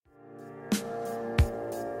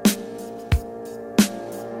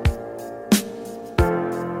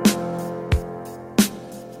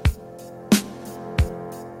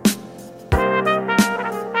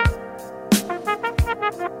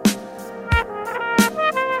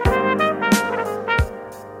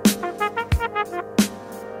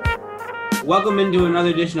Welcome into another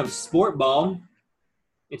edition of Sport Ball.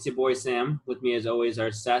 It's your boy Sam. With me, as always,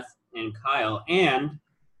 are Seth and Kyle. And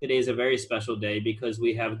today's a very special day because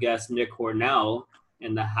we have guest Nick Cornell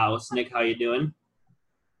in the house. Nick, how you doing?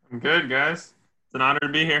 I'm good, guys. It's an honor to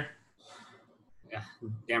be here. Yeah,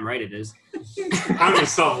 damn right it is. Count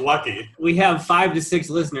yourself lucky. We have 5 to 6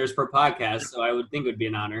 listeners per podcast, so I would think it would be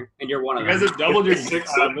an honor. And you're one of them. You guys have doubled your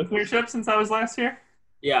listenership since I was last here?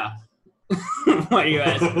 Yeah. Why do you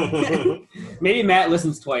ask? Maybe Matt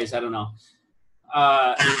listens twice. I don't know.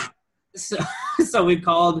 So we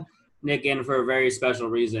called Nick in for a very special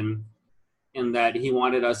reason, in that he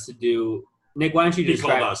wanted us to do. Nick, why don't you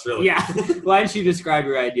describe? He called us, really? Yeah. Why don't you describe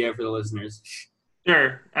your idea for the listeners?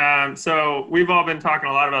 Sure. So we've all been talking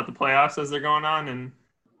a lot about the playoffs as they're going on, and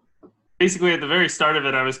basically at the very start of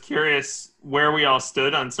it, I was curious where we all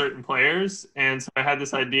stood on certain players, and so I had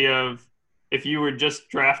this idea of if you were just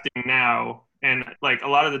drafting now, and like a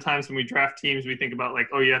lot of the times when we draft teams, we think about like,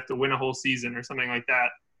 oh, you have to win a whole season or something like that,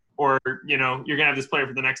 or you know, you're gonna have this player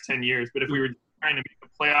for the next 10 years. But if we were trying to make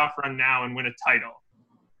a playoff run now and win a title,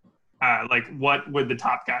 like what would the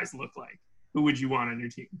top guys look like? Who would you want on your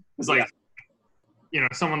team? It's like, you know,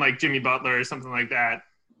 someone like Jimmy Butler or something like that.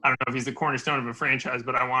 I don't know if he's the cornerstone of a franchise,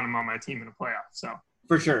 but I want him on my team in a playoff. So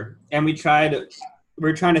for sure. And we're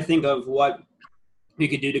trying to think of what we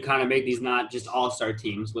could do to kind of make these not just all-star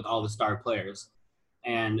teams with all the star players.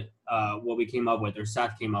 And what we came up with, or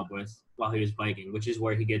Seth came up with while he was biking, which is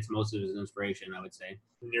where he gets most of his inspiration, I would say.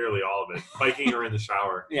 Nearly all of it. Biking or in the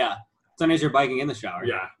shower. Yeah. Sometimes you're biking in the shower.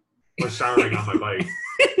 Yeah. Or showering on my bike.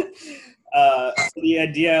 So the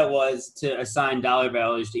idea was to assign dollar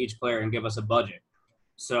values to each player and give us a budget.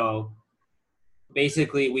 So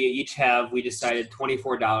basically we decided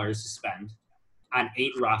 $24 to spend on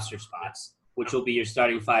 8 roster spots, which will be your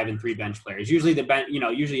starting 5 and 3 bench players. Usually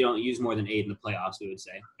usually you don't use more than 8 in the playoffs, we would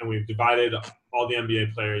say. And we've divided all the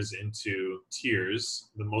NBA players into tiers.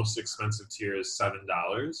 The most expensive tier is $7.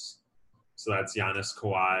 So that's Giannis,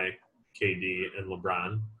 Kawhi, KD, and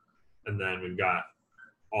LeBron. And then we've got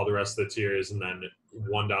all the rest of the tiers, and then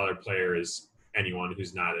 $1 player is anyone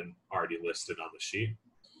who's not already listed on the sheet.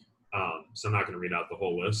 So I'm not going to read out the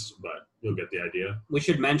whole list, but you'll get the idea. We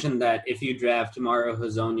should mention that if you draft Mario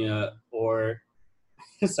Hezonja or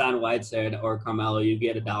Hassan Whiteside or Carmelo, you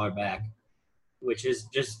get $1 back, which is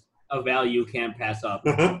just a value you can't pass up.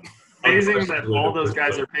 Amazing that all those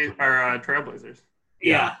guys are Trailblazers.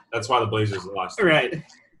 Yeah. That's why the Blazers lost. Right.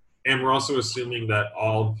 And we're also assuming that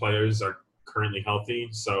all players are currently healthy,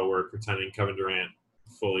 so we're pretending Kevin Durant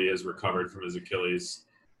fully is recovered from his Achilles.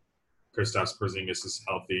 Kristaps Porzingis is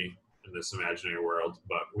healthy in this imaginary world,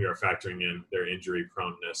 but we are factoring in their injury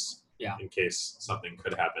proneness in case something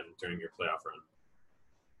could happen during your playoff run.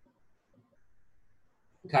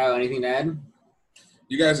 Kyle, anything to add?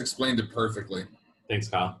 You guys explained it perfectly. Thanks,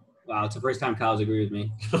 Kyle. Wow, it's the first time Kyle's agreed with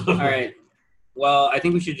me. All right. Well, I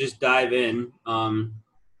think we should just dive in.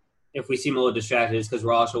 If we seem a little distracted, it's because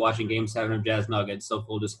we're also watching Game 7 of Jazz Nuggets, so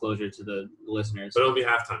full disclosure to the listeners. But it'll be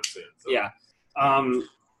halftime soon. So. Yeah.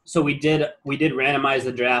 So we did randomize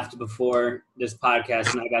the draft before this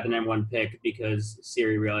podcast, and I got the number 1 pick because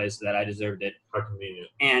Siri realized that I deserved it. How convenient.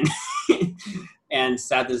 And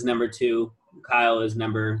Seth is number 2, Kyle is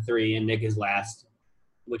number 3, and Nick is last,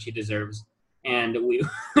 which he deserves. And we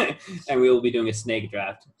will be doing a snake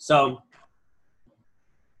draft. So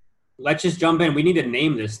let's just jump in. We need to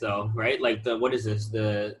name this though, right? Like what is this?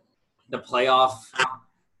 The playoff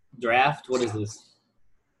draft? What is this?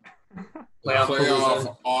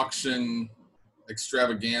 Playoff auction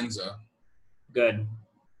extravaganza. Good.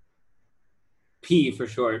 P for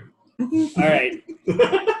short. All right.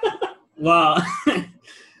 Well, I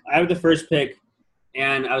have the first pick,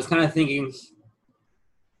 and I was kind of thinking,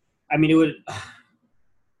 I mean,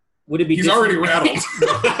 would it be He's already rattled.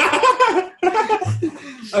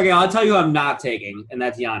 Okay, I'll tell you who I'm not taking, and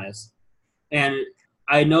that's Giannis. And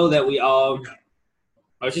I know that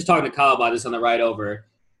I was just talking to Kyle about this on the ride over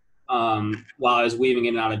while I was weaving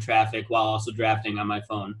in and out of traffic while also drafting on my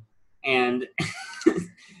phone. And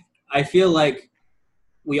I feel like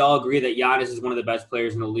we all agree that Giannis is one of the best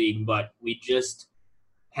players in the league, but we just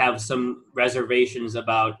have some reservations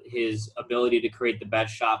about his ability to create the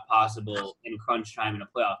best shot possible in crunch time in a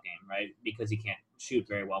playoff game, right? Because he can't shoot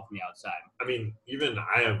very well from the outside. I mean, even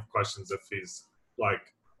I have questions if he's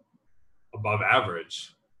like above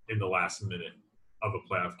average in the last minute of a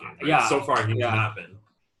playoff game. Right? Yeah. So far, he's not been.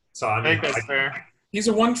 So I mean, I think that's fair. He's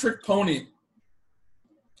a one-trick pony.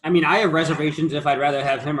 I mean, I have reservations if I'd rather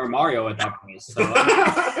have him or Mario at that point. So,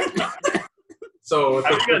 so with I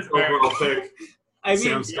think the that's fair. overall pick, I mean,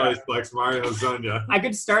 Sam Spice Flex Mario Zonia. I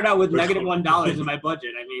could start out with For negative $20. $1 in my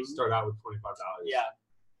budget. I mean, Start out with $25. yeah.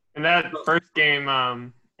 In that first game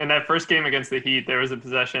against the Heat, there was a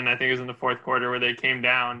possession, I think it was in the fourth quarter, where they came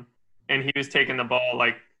down and he was taking the ball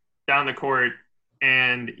like down the court,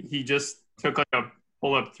 and he just took like a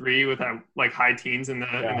pull-up three with like high teens in the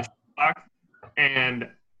shot clock. And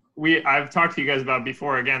I've talked to you guys about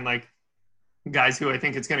before, again, like guys who I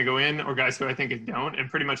think it's going to go in or guys who I think it don't, and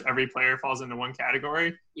pretty much every player falls into one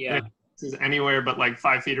category. Yeah. If this is anywhere but like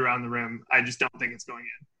 5 feet around the rim, I just don't think it's going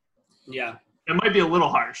in. Yeah. It might be a little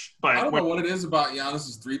harsh, but I don't know what it is about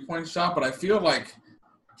Giannis's three-point shot, but I feel like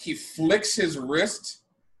he flicks his wrist,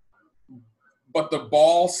 but the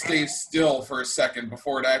ball stays still for a second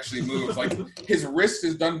before it actually moves. Like his wrist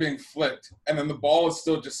is done being flicked, and then the ball is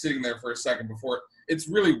still just sitting there for a second before it's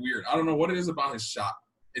really weird. I don't know what it is about his shot.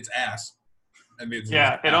 It's ass. I mean,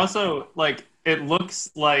 it also like it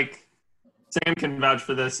looks like Sam can vouch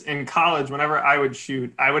for this. In college, whenever I would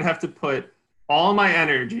shoot, I would have to put all my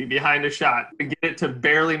energy behind a shot to get it to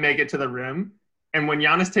barely make it to the rim. And when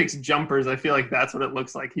Giannis takes jumpers, I feel like that's what it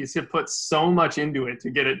looks like. He's put so much into it to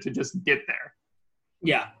get it to just get there.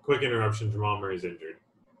 Yeah. Quick interruption. Jamal Murray's injured.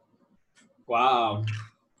 Wow.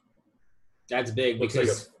 That's big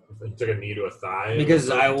because he took a knee to a thigh. because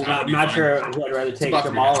I'm not sure who I'd rather take, about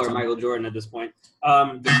to be Jamal next or time. Michael Jordan at this point.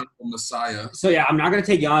 The Messiah. So yeah, I'm not going to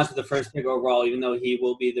take Giannis with the first pick overall, even though he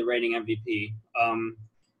will be the reigning MVP.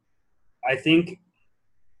 I think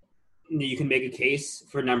you can make a case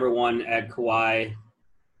for number one at Kawhi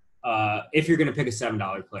if you're going to pick a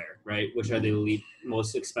 $7 player, right? Which are the elite,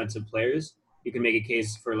 most expensive players. You can make a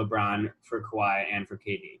case for LeBron, for Kawhi, and for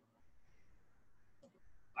KD.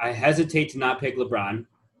 I hesitate to not pick LeBron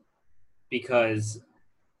because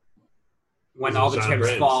when all the John chips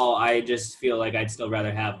Briggs. fall, I just feel like I'd still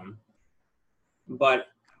rather have him. But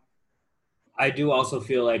I do also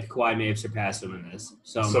feel like Kawhi may have surpassed him in this.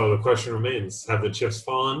 So the question remains: have the chips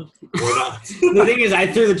fallen or not? the thing is, I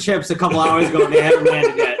threw the chips a couple hours ago and they haven't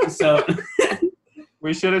landed yet. So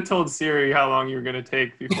We should have told Siri how long you were going to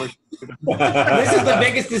take before. this is the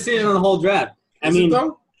biggest decision of the whole draft. Is it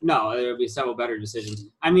though? No, there will be several better decisions.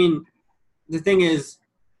 I mean, the thing is,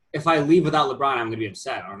 if I leave without LeBron, I'm going to be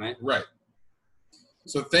upset, aren't I? Right.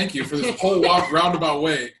 So thank you for this whole roundabout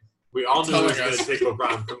way. We all knew he was Telling going us. to take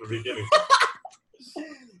LeBron from the beginning.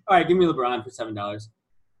 All right, give me LeBron for $7.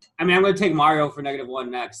 I mean, I'm going to take Mario for -1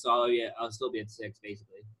 next, so I'll still be at 6,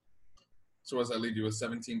 basically. So what does that leave you with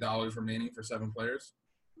 $17 remaining for 7 players?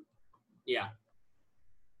 Yeah,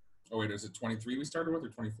 Oh, wait, is it 23 we started with or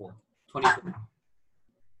 24? 24.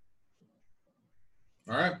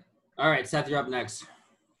 All right. All right, Seth, you're up next.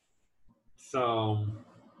 So,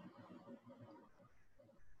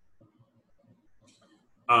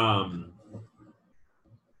 Let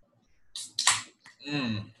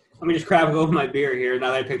me just grab a go with my beer here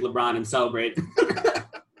now that I picked LeBron and celebrate.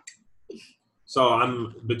 So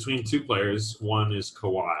I'm between two players. One is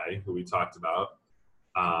Kawhi, who we talked about.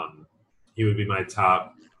 He would be my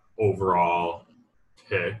top overall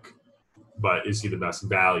pick, but is he the best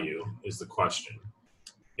value is the question.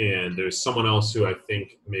 And there's someone else who I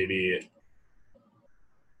think maybe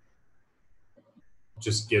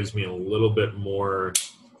just gives me a little bit more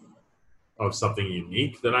of something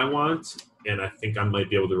unique that I want. And I think I might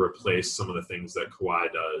be able to replace some of the things that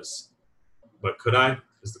Kawhi does. But could I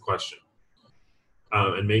is the question.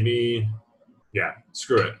 And maybe,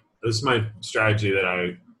 screw it. This is my strategy that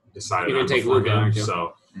I decided You're on gonna take beforehand. Luka, aren't you?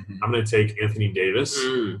 So I'm going to take Anthony Davis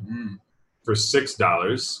for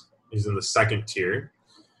 $6. He's in the second tier.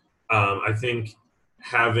 I think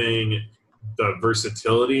having the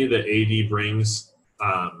versatility that AD brings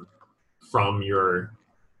from your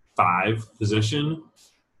 5 position,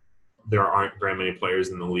 there aren't very many players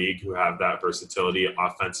in the league who have that versatility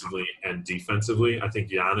offensively and defensively. I think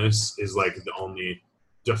Giannis is like the only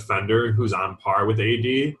defender who's on par with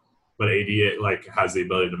AD, but AD like has the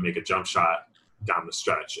ability to make a jump shot down the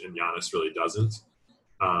stretch, and Giannis really doesn't.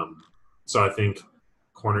 So I think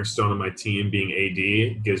cornerstone of my team being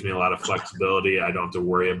AD gives me a lot of flexibility. I don't have to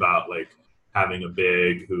worry about like having a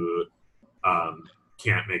big who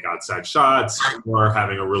can't make outside shots or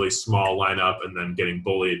having a really small lineup and then getting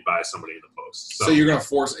bullied by somebody in the post. So you're going to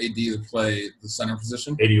force AD to play the center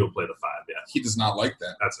position? AD will play the 5, yeah. He does not like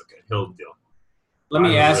that. That's okay. He'll deal. Let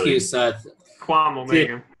me I ask really- you, Seth. Kwame will make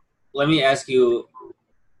him. Let me ask you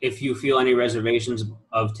if you feel any reservations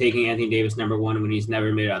of taking Anthony Davis number 1 when he's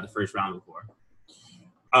never made it out of the first round before.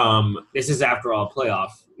 This is, after all, a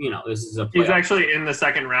playoff. This is a playoff. He's actually in the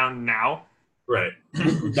second round now. Right.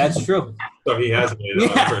 That's true. So he has made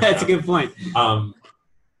it. Yeah, that's a good point.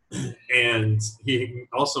 And he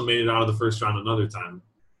also made it out of the first round another time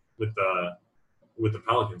with the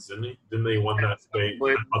Pelicans, didn't he? Didn't they won that? They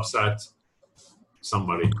upset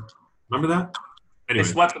somebody. Remember that? They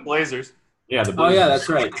swept the Blazers. Yeah, the Oh Blazers. yeah, that's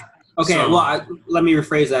right. Okay, So- well, let me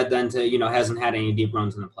rephrase that then to hasn't had any deep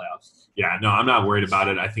runs in the playoffs. Yeah, no, I'm not worried about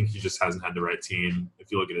it. I think he just hasn't had the right team.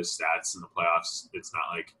 If you look at his stats in the playoffs, it's not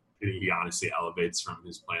like he honestly elevates from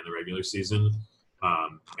his play in the regular season.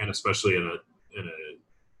 And especially in a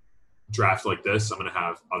draft like this, I'm going to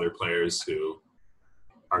have other players who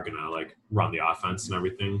are going to like run the offense and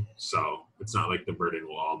everything. So it's not like the burden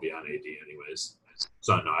will all be on AD anyways.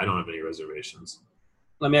 So no, I don't have any reservations.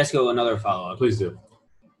 Let me ask you another follow-up. Please do.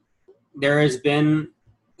 There has been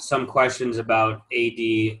some questions about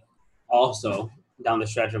AD also down the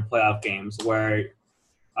stretch of playoff games where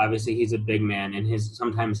obviously he's a big man and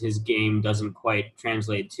sometimes his game doesn't quite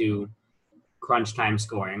translate to crunch time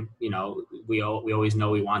scoring. We always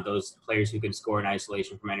know we want those players who can score in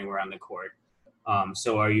isolation from anywhere on the court.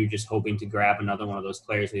 So are you just hoping to grab another one of those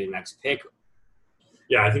players with your next pick?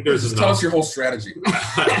 Yeah, I think there's Just enough. tell us your whole strategy.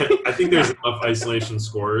 I think there's enough isolation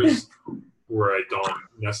scorers where I don't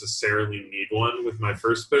necessarily need one with my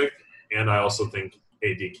first pick, and I also think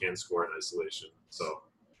AD can score in isolation. So,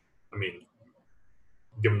 I mean,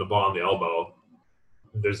 give him the ball on the elbow.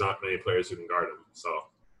 There's not many players who can guard him, so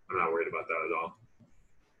I'm not worried about that at all.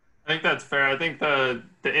 I think that's fair. I think the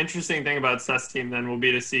interesting thing about Seth's team then will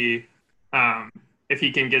be to see if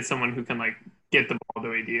he can get someone who can like get the ball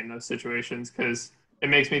to AD in those situations, because it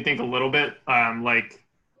makes me think a little bit like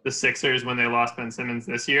the Sixers when they lost Ben Simmons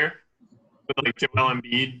this year. But like Joel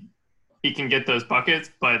Embiid, he can get those buckets,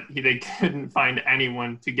 but they couldn't find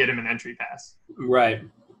anyone to get him an entry pass. Right.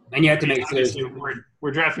 And you have to make sure.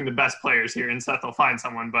 We're drafting the best players here, and Seth will find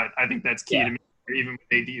someone, but I think that's key Yeah. to me, even with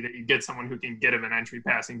AD, that you get someone who can get him an entry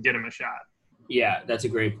pass and get him a shot. Yeah, that's a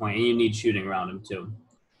great point. And you need shooting around him too.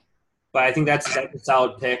 But I think that's a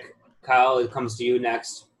solid pick. Kyle, it comes to you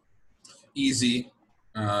next. Easy.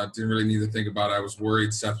 Didn't really need to think about it. I was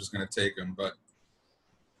worried Seth was going to take him, but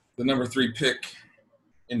the number 3 pick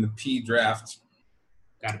in the P draft,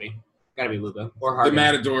 Gotta be Luka or the Harden.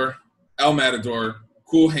 Matador, El Matador,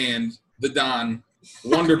 Cool Hand, the Don,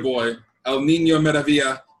 Wonder Boy, El Nino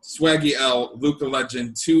Maravilla, Swaggy L, Luka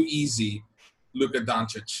Legend, Too Easy, Luka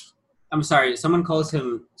Doncic. I'm sorry, someone calls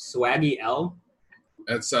him Swaggy L.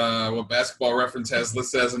 That's what Basketball Reference has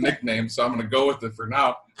listed as a nickname, so I'm going to go with it for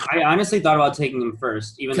now. I honestly thought about taking him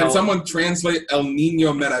first, even Can though someone translate El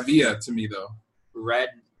Nino Maravilla to me, though? Red.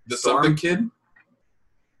 The Storm? something kid?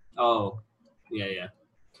 Oh, yeah.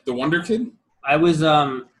 The Wonder Kid? I was I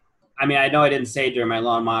mean, I know I didn't say it during my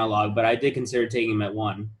long monologue, but I did consider taking him at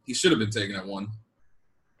 1. He should have been taken at 1.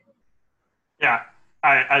 Yeah,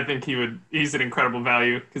 I think he's an incredible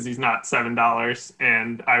value because he's not $7,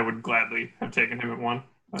 and I would gladly have taken him at 1.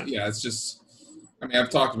 But Yeah, it's just, I mean, I've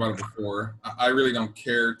talked about it before. I really don't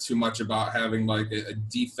care too much about having like a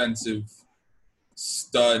defensive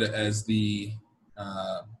stud as the,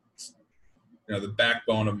 the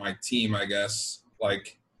backbone of my team, I guess.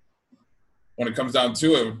 Like, when it comes down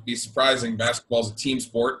to it, it would be surprising. Basketball's a team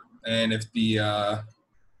sport, and if the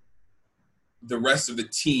rest of the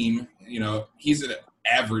team, he's an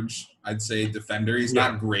average, I'd say, defender. He's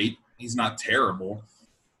not great. He's not terrible.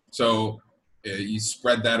 So you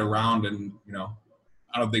spread that around, and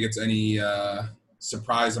I don't think it's any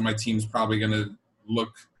surprise that my team's probably going to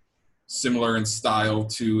look similar in style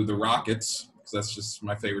to the Rockets, because that's just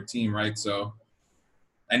my favorite team, right? So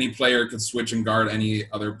any player could switch and guard any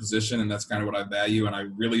other position, and that's kind of what I value. And I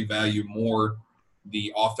really value more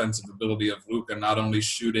the offensive ability of Luka, not only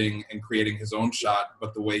shooting and creating his own shot,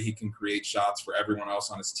 but the way he can create shots for everyone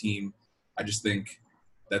else on his team. I just think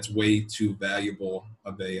that's way too valuable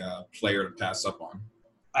of a player to pass up on.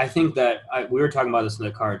 I think that we were talking about this in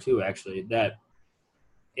the car too, actually, that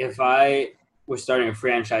if I was starting a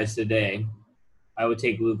franchise today, I would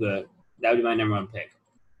take Luka. That would be my number 1 pick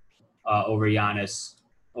over Giannis,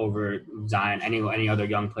 over Zion, any other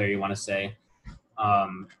young player you want to say.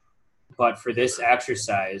 But for this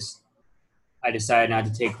exercise, I decided not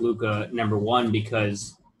to take Luka number 1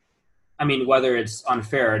 because, I mean, whether it's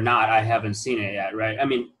unfair or not, I haven't seen it yet, right? I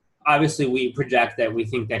mean, obviously we project that we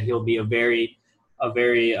think that he'll be a perennial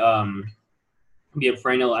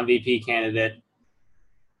MVP candidate.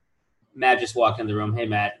 Matt just walked in the room. Hey,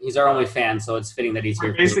 Matt. He's our only fan, so it's fitting that he's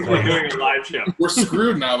here. we're basically doing a live show. We're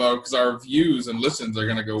screwed now, though, because our views and listens are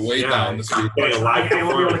going to go way down this week. Getting a live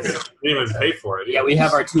performance. We didn't even pay for it. Yeah, we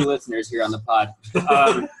have our 2 listeners here on the pod.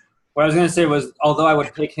 What I was going to say was, although I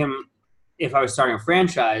would pick him if I was starting a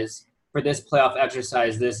franchise, for this playoff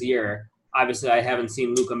exercise this year, obviously I haven't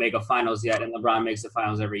seen Luka make a finals yet, and LeBron makes the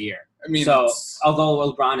finals every year. I mean, So it's-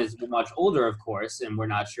 although LeBron is much older, of course, and we're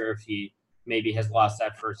not sure if he maybe has lost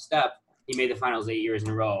that first step, he made the finals 8 years in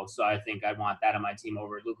a row. So I think I'd want that on my team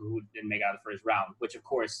over Luka, who didn't make it out of the first round, which of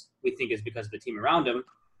course we think is because of the team around him.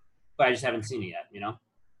 But I just haven't seen it yet, you know?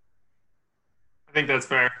 I think that's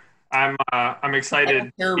fair. I'm I excited.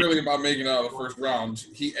 don't care really about making it out of the first round.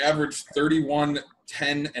 He averaged 31,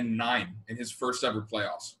 10, and 9 in his first ever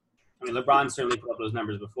playoffs. I mean, LeBron certainly put up those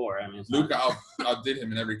numbers before. I mean, it's not- Luka outdid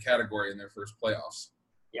him in every category in their first playoffs.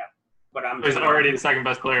 but I'm He's already the second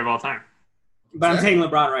best player of all time. But I'm taking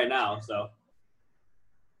LeBron right now. So,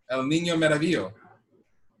 El Niño Meravillo.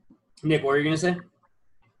 Nick, what were you gonna say?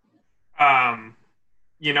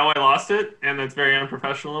 I lost it, and that's very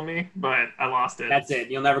unprofessional of me, but I lost it. That's it.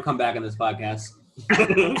 You'll never come back on this podcast.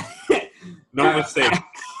 No mistake.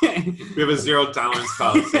 We have a 0 tolerance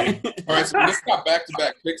policy. All right, so we just got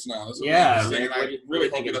back-to-back picks now. This is Yeah, interesting, man, and I what do you really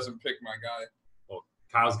hope he think? doesn't pick my guy.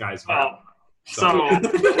 Kyle's guy's Oh, hard. so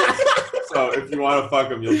So if you want to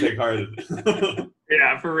fuck him, you'll take Harden.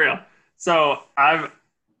 yeah, for real. So I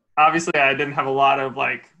didn't have a lot of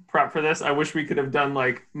prep for this. I wish we could have done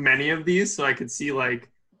many of these so I could see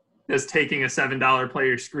does taking a $7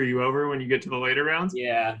 player screw you over when you get to the later rounds?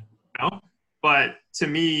 Yeah. No. But to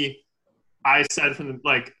me, I said to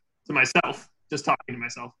myself, just talking to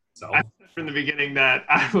myself, So I said from the beginning that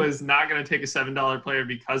I was not going to take a $7 player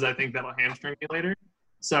because I think that'll hamstring me later.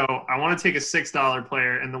 So I want to take a $6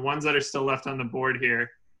 player, and the ones that are still left on the board here,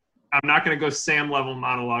 I'm not going to go Sam level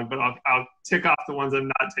monologue, but I'll tick off the ones I'm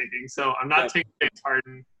not taking. So I'm not taking James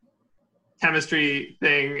Harden, chemistry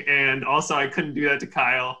thing, and also I couldn't do that to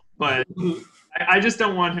Kyle. But I just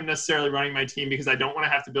don't want him necessarily running my team because I don't want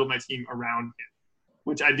to have to build my team around him,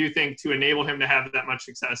 which I do think to enable him to have that much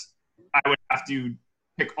success, I would have to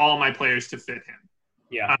pick all my players to fit him.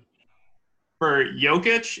 Yeah. For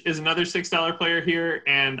Jokic is another $6 player here,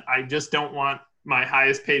 and I just don't want my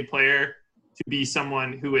highest paid player to be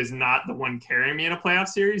someone who is not the one carrying me in a playoff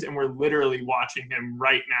series, and we're literally watching him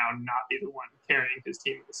right now not be the one carrying his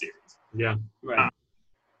team in the series. yeah, Right.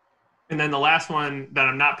 And then the last one that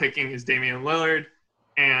I'm not picking is Damian Lillard,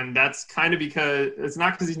 and that's kind of because it's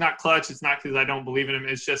not because he's not clutch. It's not because I don't believe in him.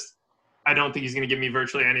 It's just I don't think he's going to give me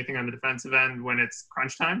virtually anything on the defensive end when it's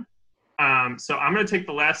crunch time. So I'm going to take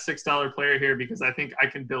the last $6 player here because I think I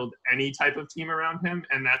can build any type of team around him,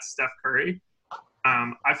 and that's Steph Curry.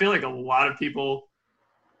 I feel like a lot of people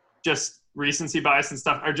just recency bias and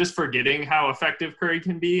stuff are just forgetting how effective Curry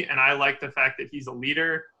can be, and I like the fact that he's a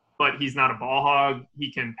leader, but he's not a ball hog.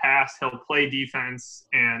 He can pass, he'll play defense,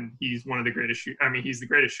 and he's one of the greatest he's the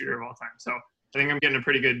greatest shooter of all time. So I think I'm getting a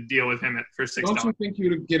pretty good deal with him for $6. Don't you think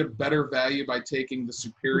you would get a better value by taking the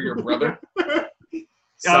superior brother?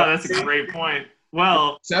 Oh, that's a great point.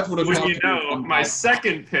 Well, Seth would have when talked you to me know, one my time.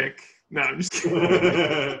 second pick. No, I'm just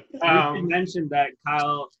kidding. You mentioned that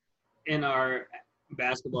Kyle in our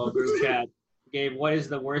basketball group chat gave what is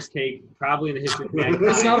the worst take probably in the history of mankind.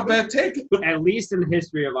 It's not a bad take. At least in the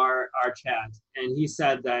history of our chat. And he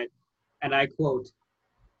said that, and I quote,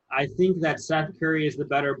 "I think that Seth Curry is the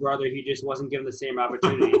better brother. He just wasn't given the same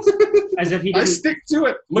opportunities." As if he I didn't. stick to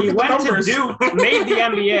it. Look He at the went to numbers. Duke, made the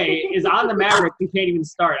NBA, is on the Mavericks, and can't even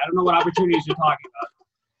start. I don't know what opportunities you're talking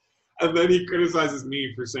about. and then he criticizes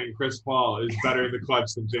me for saying Chris Paul is better in the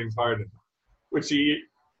clutch than James Harden, which he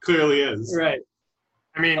clearly is. Right.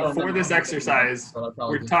 I mean, I don't for remember this how many exercise, but I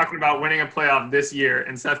probably we're did. talking about winning a playoff this year,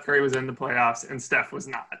 and Seth Curry was in the playoffs, and Steph was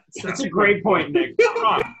not. So. That's a great point, Nick.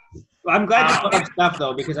 I'm glad you brought up Steph,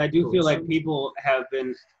 though, because I do feel like people have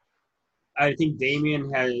been – I think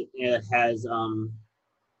Damian has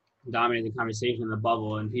dominated the conversation in the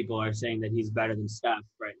bubble, and people are saying that he's better than Steph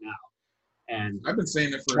right now. And I've been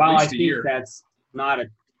saying it for while at I least a think year. that's not a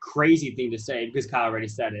crazy thing to say because Kyle already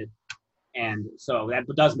said it, and so that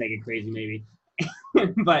does make it crazy maybe.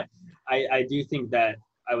 But I do think that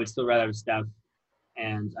I would still rather have Steph,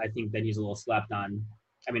 and I think that he's a little slept on.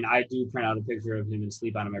 I mean, I do print out a picture of him and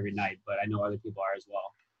sleep on him every night, but I know other people are as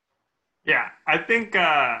well. Yeah, I think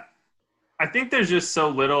there's just so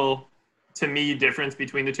little, to me, difference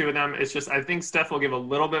between the two of them. It's just I think Steph will give a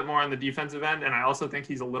little bit more on the defensive end, and I also think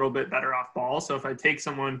he's a little bit better off ball. So if I take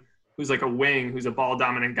someone who's like a wing, who's a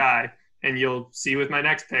ball-dominant guy, and you'll see with my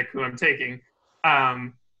next pick who I'm taking,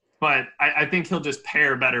 but I think he'll just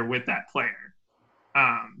pair better with that player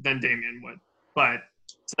than Damian would. But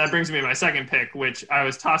so that brings me to my second pick, which I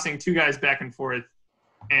was tossing two guys back and forth,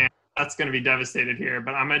 and that's going to be devastated here.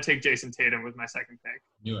 But I'm going to take Jason Tatum with my second pick.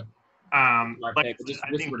 Knew it. Smart Like, pick. I just I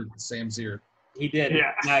think- whispered at Sam's ear. He did.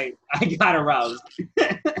 Yeah. And I got aroused.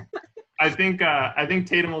 I think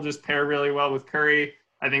Tatum will just pair really well with Curry.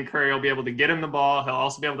 I think Curry will be able to get him the ball. He'll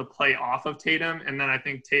also be able to play off of Tatum. And then I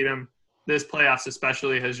think Tatum, this playoffs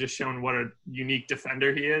especially, has just shown what a unique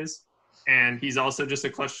defender he is. And he's also just a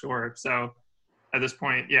clutch scorer. So at this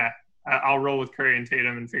point, yeah, I'll roll with Curry and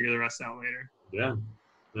Tatum and figure the rest out later. Yeah,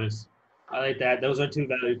 nice. I like that. Those are two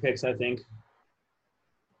value picks, I think.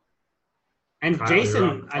 And Kyle, Jason,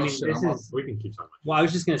 you're up. I mean, shit, this I'm up. is We can keep talking. well. I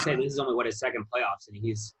was just gonna say this is only his second playoffs, and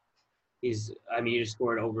he's. I mean, he just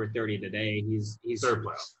scored over 30 today. He's Third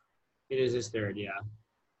playoff. It is his third, yeah.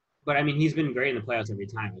 But I mean, he's been great in the playoffs every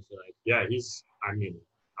time. I feel like. Yeah,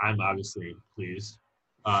 I'm obviously pleased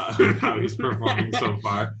how he's performing so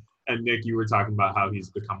far. And Nick, you were talking about how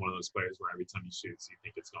he's become one of those players where every time he shoots, you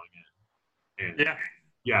think it's going in. And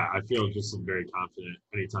yeah, I feel just very confident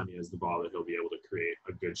anytime he has the ball that he'll be able to create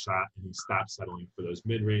a good shot. And he stopped settling for those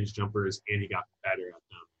mid-range jumpers, and he got better at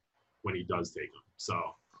them when he does take them. So,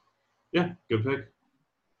 yeah, good pick.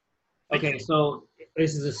 Okay, so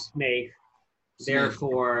this is a snake.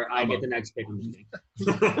 Therefore, I get the next pick.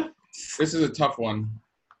 This is a tough one.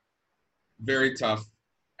 Very tough.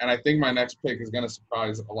 And I think my next pick is going to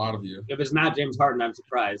surprise a lot of you. If it's not James Harden, I'm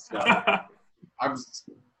surprised. So.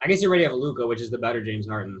 I guess you already have Luka, which is the better James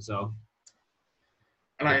Harden. So,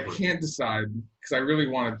 And I can't decide because I really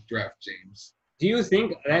want to draft James. do you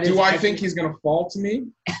think that is? Do I think he's going to fall to me?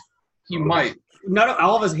 He might.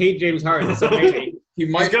 All of us hate James Harden, so maybe. He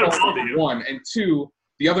might gonna fall fall to to me, you. one. And two,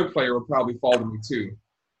 the other player will probably fall to me too.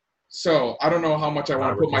 So I don't know how much I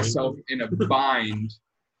want to put myself in a bind,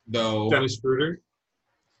 though, Dennis Schroeder.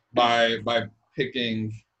 by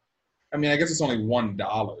picking. I mean, I guess it's only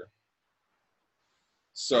 $1.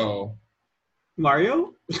 So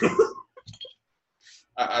Mario?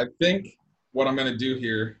 I think what I'm going to do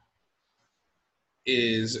here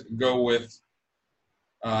is go with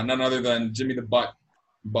none other than Jimmy the Butt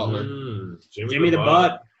Butler. Jimmy the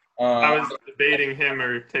Butt. I was debating him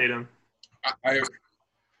or Tatum. I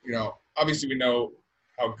obviously we know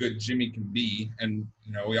how good Jimmy can be, and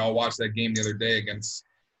we all watched that game the other day against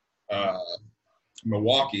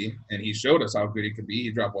Milwaukee, and he showed us how good he could be.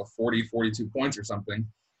 He dropped 42 points or something.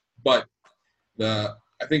 But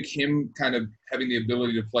I think him kind of having the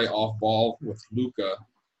ability to play off ball with Luka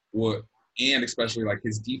would, and especially like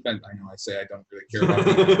his defense. I know I say I don't really care about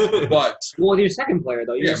him, but Well, your second player,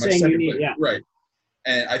 though. You're my saying you second need, player, yeah. right.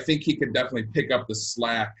 And I think he could definitely pick up the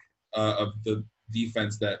slack of the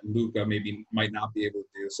defense that Luka might not be able to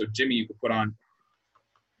do. So Jimmy, you could put on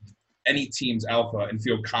any team's alpha and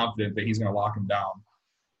feel confident that he's going to lock him down.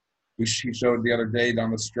 He showed the other day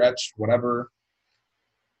down the stretch, whatever.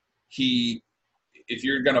 If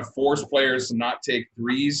you're going to force players to not take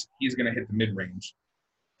threes, he's going to hit the mid-range.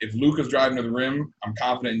 If Luka's driving to the rim, I'm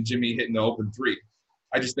confident in Jimmy hitting the open three.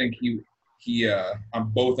 I just think he on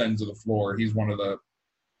both ends of the floor, he's one of the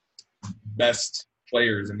best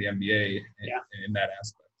players in the NBA in that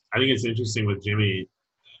aspect. I think it's interesting with Jimmy.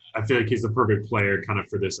 I feel like he's the perfect player kind of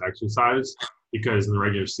for this exercise because in the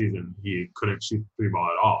regular season, he couldn't shoot the three ball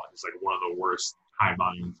at all. He's like one of the worst high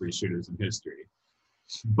volume three shooters in history.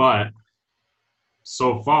 But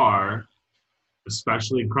so far,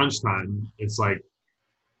 especially in crunch time, it's like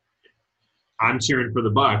I'm cheering for the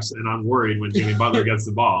Bucks and I'm worried when Jimmy Butler gets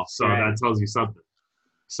the ball. So that tells you something.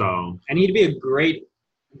 So And he'd be a great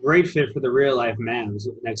fit for the real life Mavs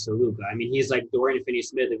next to Luka. I mean, he's like Dorian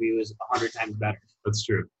Finney-Smith if he was 100 times better. that's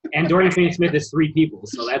true. And Dorian Finney-Smith is three people,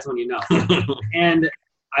 so that's when you know. And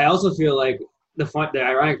I also feel like the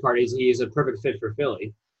ironic part is he is a perfect fit for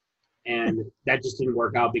Philly. And that just didn't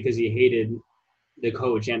work out because he hated the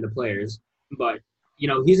coach and the players. But,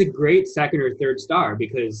 he's a great second or third star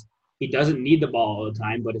because he doesn't need the ball all the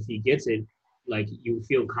time, but if he gets it, like, you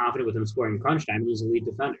feel confident with him scoring in crunch time, he's a lead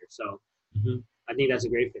defender. So I think that's a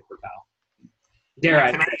great fit for Kyle.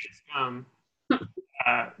 Can I just,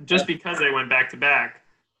 just because they went back-to-back,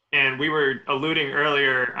 and we were alluding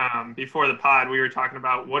earlier before the pod, we were talking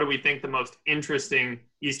about what do we think the most interesting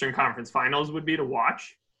Eastern Conference Finals would be to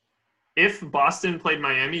watch. If Boston played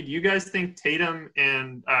Miami, do you guys think Tatum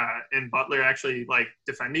and Butler actually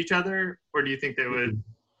defend each other, or do you think they would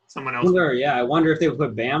someone else? I wonder if they would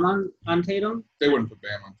put Bam on Tatum. They wouldn't put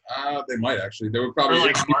Bam on. They might actually. They would probably.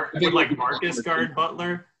 Would Marcus guard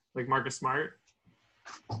Butler, like Marcus Smart?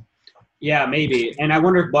 Yeah, maybe. And I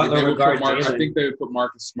wonder if Butler would guard Jalen. I think they would put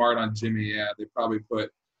Marcus Smart on Jimmy. Yeah, they'd probably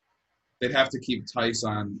they'd have to keep Tice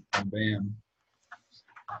on Bam.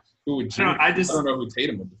 Who would Jimmy? I don't know who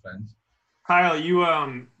Tatum would defend. Kyle,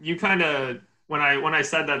 you kind of when I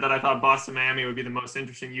said that I thought Boston Miami would be the most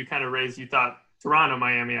interesting, you kind of you thought Toronto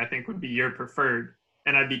Miami I think would be your preferred.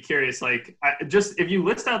 And I'd be curious, if you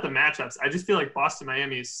list out the matchups, I just feel like Boston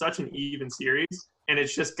Miami is such an even series, and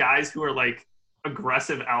it's just guys who are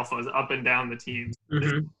aggressive alphas up and down the teams.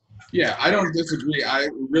 Mhm. Yeah, I don't disagree. I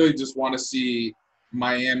really just want to see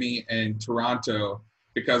Miami and Toronto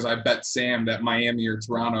because I bet Sam that Miami or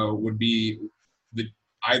Toronto would be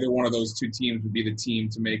either one of those two teams would be the team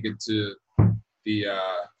to make it to the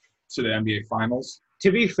NBA Finals.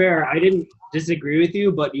 To be fair, I didn't disagree with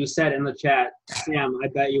you, but you said in the chat, Sam, I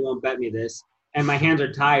bet you won't bet me this. And my hands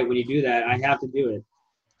are tied when you do that. I have to do it.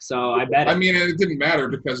 So I bet it. I mean, it didn't matter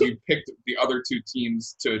because we picked the other two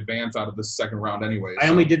teams to advance out of the second round anyway. I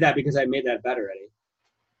only did that because I made that bet already.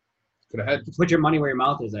 Could have had. Put your money where your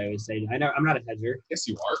mouth is, I always say. I'm not a hedger. Yes,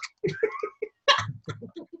 you are.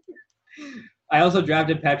 I also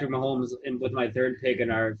drafted Patrick Mahomes with my third pick in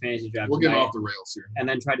our fantasy draft. We're getting tonight, off the rails here. and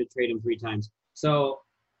then tried to trade him 3 times. So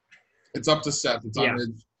It's up to Seth. It's Yeah. on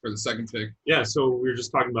Midge for the second pick. Yeah, so we were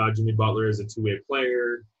just talking about Jimmy Butler as a two-way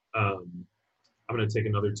player. I'm going to take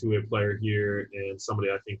another two-way player here, and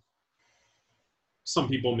somebody I think some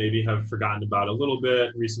people maybe have forgotten about a little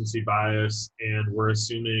bit, recency bias, and we're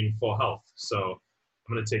assuming full health. So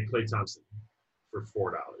I'm going to take Klay Thompson for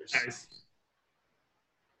 $4. Nice.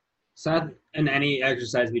 Seth, in any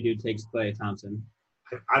exercise we do, takes Klay Thompson.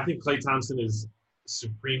 I think Klay Thompson is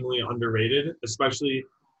supremely underrated, especially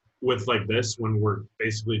with like this when we're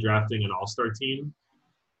basically drafting an all-star team.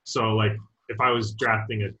 So like if I was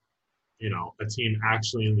drafting a team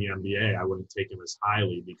actually in the NBA, I wouldn't take him as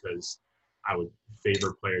highly because I would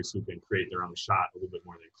favor players who can create their own shot a little bit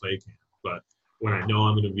more than Klay can. But when I know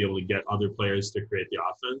I'm going to be able to get other players to create the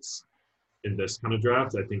offense in this kind of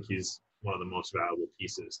draft, I think he's one of the most valuable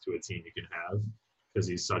pieces to a team you can have because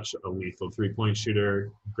he's such a lethal three-point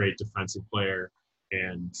shooter, great defensive player,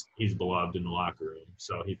 and he's beloved in the locker room.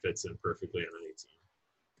 So he fits in perfectly on any team.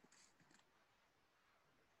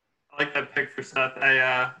 I like that pick for Seth.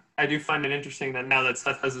 I do find it interesting that now that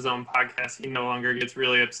Seth has his own podcast, he no longer gets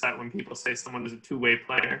really upset when people say someone is a two-way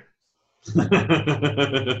player. Why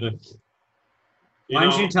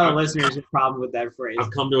don't you tell listeners your problem with that phrase?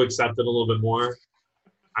 I've come to accept it a little bit more.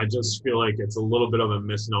 I just feel like it's a little bit of a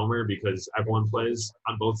misnomer because everyone plays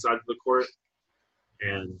on both sides of the court.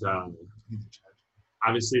 And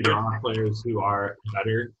obviously there are players who are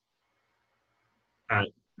better at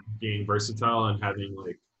being versatile and having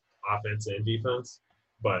like offense and defense.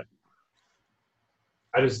 But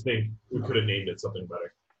I just think we could have named it something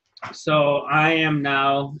better. So I am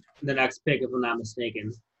now the next pick, if I'm not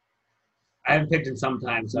mistaken. I haven't picked in some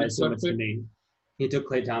time, so I assume it's to me. He took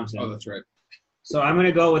Klay Thompson. Oh, that's right. So I'm going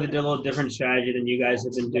to go with a little different strategy than you guys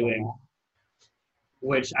have been doing,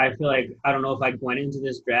 which I feel like I don't know if I went into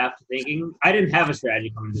this draft thinking. I didn't have a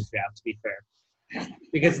strategy coming into this draft, to be fair,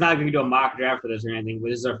 because it's not going to do a mock draft for this or anything, but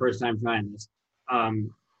this is our first time trying this.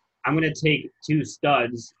 I'm going to take 2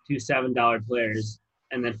 studs, 2 $7 players,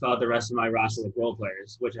 and then fill out the rest of my roster with role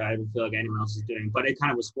players, which I don't feel like anyone else is doing, but it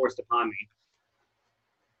kind of was forced upon me.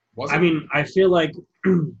 Was it? I mean, I feel like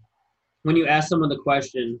when you ask someone the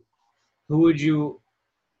question, who would you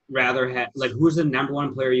rather have, like, who's the number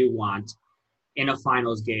 1 player you want in a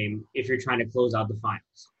finals game if you're trying to close out the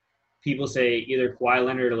finals? People say either Kawhi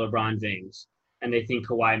Leonard or LeBron James, and they think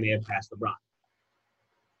Kawhi may have passed LeBron.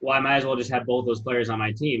 Well, I might as well just have both those players on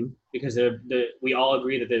my team because we all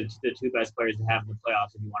agree that they're the 2 best players to have in the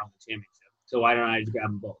playoffs if you want to win the championship. So why don't I just grab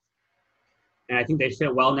them both? And I think they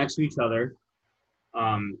fit well next to each other.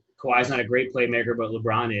 Kawhi's not a great playmaker, but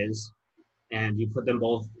LeBron is. And you put them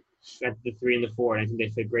both at the 3 and the 4, and I think they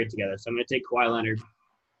fit great together. So I'm going to take Kawhi Leonard,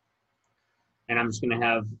 and I'm just going to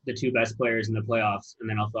have the 2 best players in the playoffs, and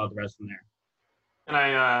then I'll fill out the rest from there. And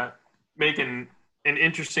I make an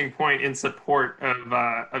interesting point in support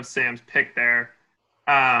of Sam's pick there,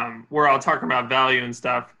 where I'll talk about value and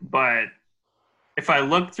stuff. But if I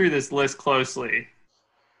look through this list closely,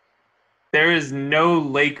 there is no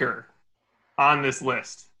Laker on this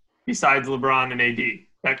list besides LeBron and AD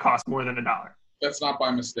that cost more than $1. That's not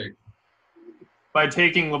by mistake. By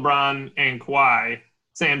taking LeBron and Kawhi,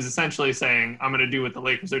 Sam's essentially saying, I'm going to do what the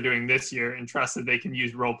Lakers are doing this year and trust that they can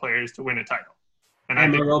use role players to win a title.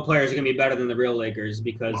 And the role players are going to be better than the real Lakers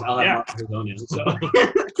because I'll have Mark Hezonja.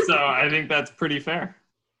 So I think that's pretty fair.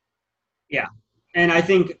 Yeah. And I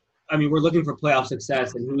think, we're looking for playoff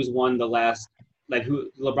success, and who's won the last,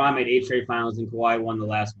 LeBron made 8 straight finals and Kawhi won the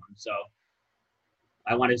last one. So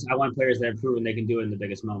I want players that have proven they can do it in the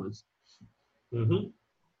biggest moments. Mm-hmm.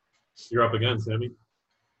 You're up again, Sammy.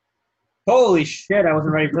 Holy shit, I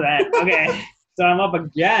wasn't ready for that. Okay, so I'm up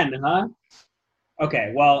again, huh?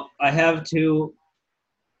 Okay, well, I have 2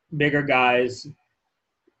 bigger guys.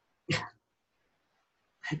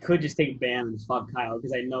 I could just take Bam and fuck Kyle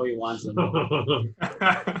because I know he wants him.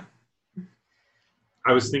 I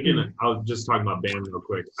I was thinking, I was just talking about Bam real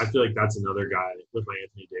quick. I feel like that's another guy with my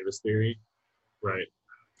Anthony Davis theory, right?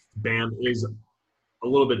 Bam is a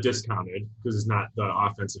little bit discounted because he's not the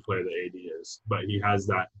offensive player that AD is, but he has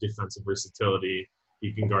that defensive versatility.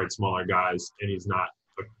 He can guard smaller guys, and he's not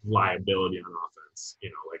a liability on offense,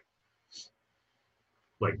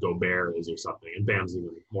 like Gobert is or something. And Bam's even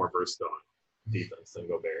more versatile on defense than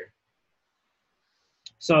Gobert.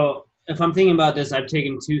 So if I'm thinking about this, I've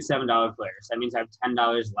taken 2 $7 players. That means I have $10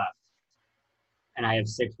 left, and I have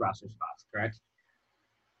 6 roster spots. Correct?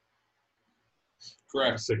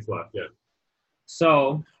 Correct. 6 left, yeah.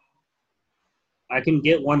 So I can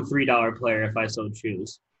get 1 $3 player if I so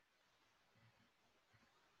choose.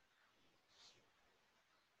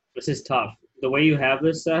 This is tough. The way you have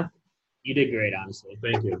this, Seth, you did great, honestly.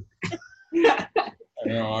 Thank you. I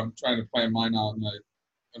know. I'm trying to plan mine out, and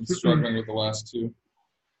I'm struggling with the last 2.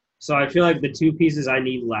 So I feel like the 2 pieces I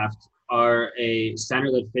need left are a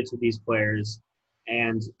center that fits with these players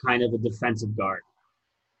and kind of a defensive guard.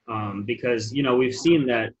 Because, we've seen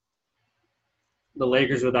that the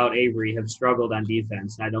Lakers without Avery have struggled on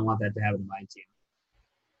defense, and I don't want that to happen to my team.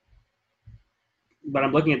 But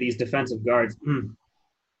I'm looking at these defensive guards.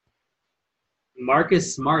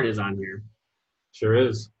 Marcus Smart is on here. Sure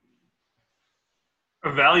is.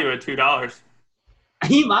 A value at $2.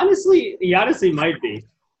 He honestly might be.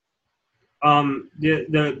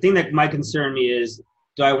 The thing that might concern me is,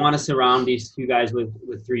 do I want to surround these 2 guys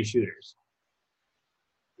with 3 shooters?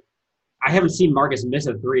 I haven't seen Marcus miss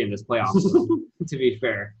a 3 in this playoff, to be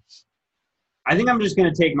fair. I think I'm just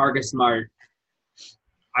going to take Marcus Smart.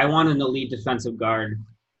 I want an elite defensive guard,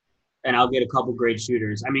 and I'll get a couple great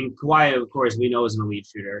shooters. I mean, Kawhi, of course, we know is an elite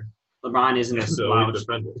shooter. LeBron isn't a slouch.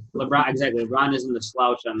 LeBron isn't a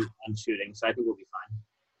slouch on shooting, so I think we'll be fine.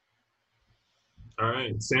 All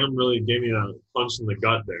right. Sam really gave me a punch in the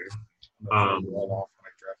gut there.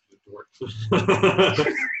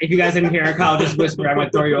 If you guys didn't hear Kyle just whisper, I'm going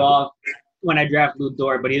to throw you off when I draft Lu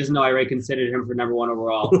Dort, but he doesn't know I already considered him for number 1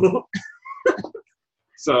 overall.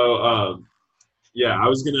 So, I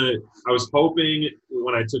was hoping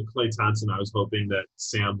when I took Klay Thompson, I was hoping that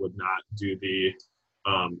Sam would not do the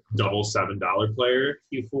double $7 player.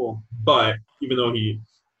 You fool. But even though he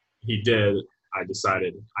did, I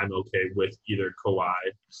decided I'm okay with either Kawhi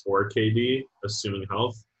or KD, assuming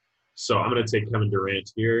health. So I'm going to take Kevin Durant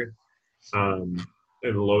here and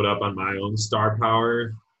load up on my own star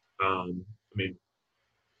power.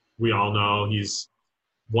 We all know he's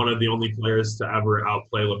one of the only players to ever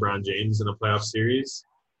outplay LeBron James in a playoff series.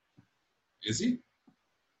 Is he?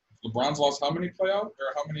 LeBron's lost how many finals?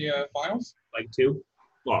 Like 2?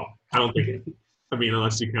 Well, I don't think –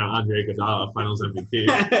 unless you count Andre Iguodala, finals MVP.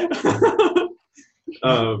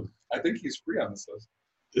 I think he's free on this list.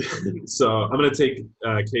 So I'm going to take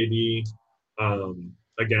KD.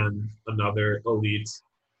 Again, another elite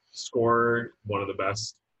scorer, one of the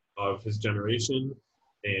best of his generation,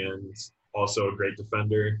 and also a great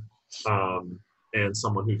defender, and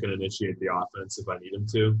someone who can initiate the offense if I need him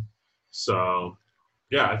to. So,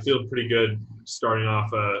 I feel pretty good starting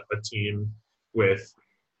off a team with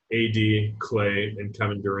AD, Klay, and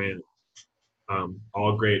Kevin Durant,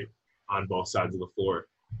 all great on both sides of the floor.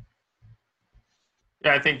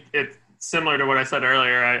 Yeah, I think it's similar to what I said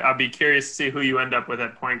earlier. I'll be curious to see who you end up with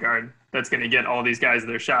at point guard that's going to get all these guys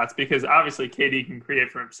their shots, because obviously KD can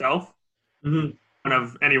create for himself. Mm-hmm. None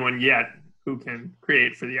of anyone yet who can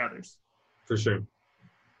create for the others. For sure.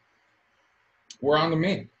 We're on to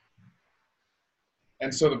me.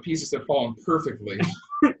 And so the pieces have fallen perfectly.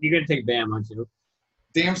 You're going to take Bam, aren't you?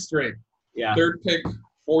 Damn straight. Yeah. 3rd pick,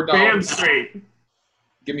 $4. Bam straight.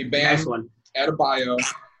 Give me Bam. Nice one. Adebayo.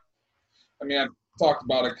 I've talked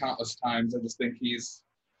about it countless times. I just think he's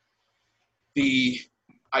the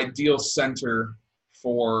ideal center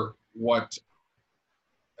for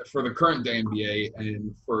the current day NBA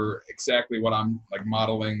and for exactly what I'm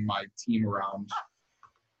modeling my team around.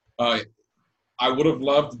 I would have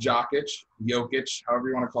loved Jokic, however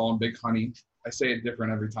you want to call him, Big Honey. I say it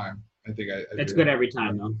different every time. I think it's good every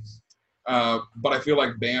time, though. But I feel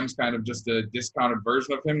like Bam's kind of just a discounted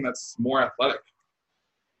version of him that's more athletic.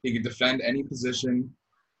 He can defend any position.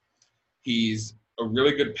 He's a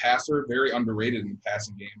really good passer, very underrated in the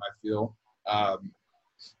passing game, I feel.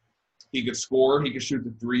 He could score. He could shoot the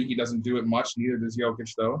 3. He doesn't do it much. Neither does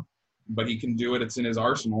Jokic, though. But he can do it. It's in his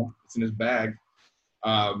arsenal. It's in his bag.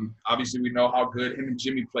 Obviously, we know how good him and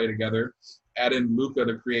Jimmy play together. Add in Luka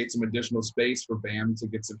to create some additional space for Bam to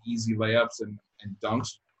get some easy layups and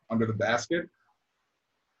dunks under the basket.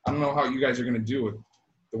 I don't know how you guys are going to do with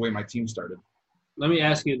the way my team started. Let me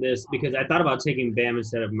ask you this, because I thought about taking Bam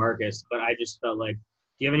instead of Marcus, but I just felt like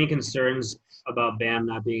you have any concerns about Bam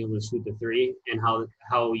not being able to shoot the three and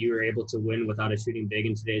how you were able to win without a shooting big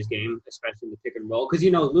in today's game, especially in the pick and roll? Because,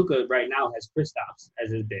 Luka right now has Kristaps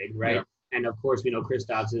as his big, right? Yeah. And, of course, we know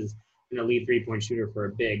Kristaps is an elite three-point shooter for a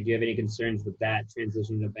big. Do you have any concerns with that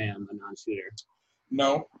transition to Bam, a non-shooter?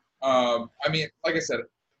 No. I mean, like I said,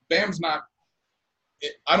 Bam's not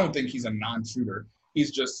 – I don't think he's a non-shooter.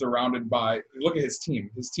 He's just surrounded by – look at his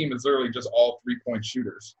team. His team is literally just all three-point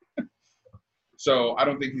shooters. So I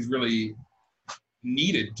don't think he's really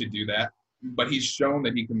needed to do that. But he's shown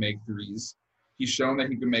that he can make threes. He's shown that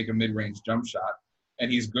he can make a mid-range jump shot.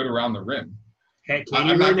 And he's good around the rim. Hey, can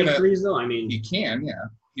you really make threes, though? I mean – He can, yeah.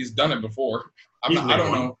 He's done it before. I don't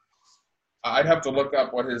one. know. I'd have to look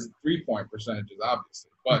up what his three-point percentage is, obviously.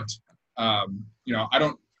 But,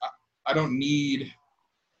 I don't need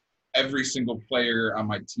every single player on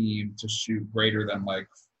my team to shoot greater than like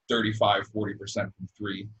 35, 40% from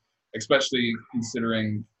three, especially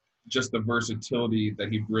considering just the versatility that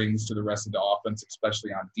he brings to the rest of the offense,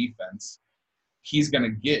 especially on defense. He's going to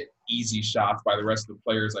get easy shots by the rest of the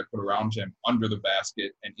players I put around him under the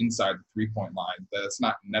basket and inside the three-point line. That's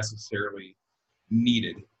not necessarily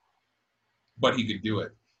needed, but he could do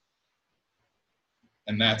it.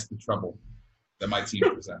 And that's the trouble that my team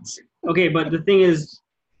presents. Okay, but the thing is,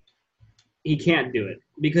 he can't do it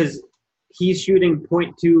because he's shooting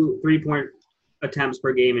 0.2 3-point attempts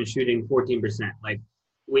per game and shooting 14%.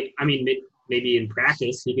 Maybe in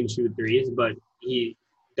practice he can shoot threes, but he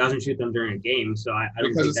doesn't shoot them during a game. So I don't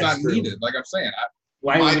because think it's that's not true. needed. Like I'm saying,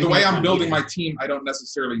 The way I'm building my team, I don't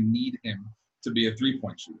necessarily need him to be a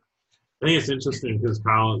three-point shooter. I think it's interesting because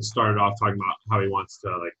Kyle started off talking about how he wants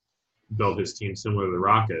to build his team similar to the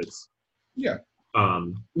Rockets. Yeah.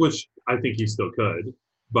 Which I think he still could,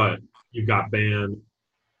 but you've got Bam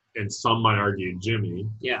and some might argue Jimmy.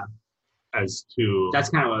 Yeah. As two That's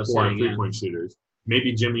kind of what I was saying. three-point shooters.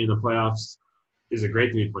 Maybe Jimmy in the playoffs is a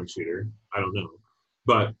great three-point shooter. I don't know.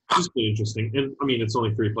 But just be interesting. And I mean, it's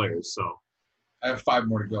only 3 players, so I have 5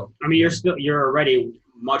 more to go. I mean, you're already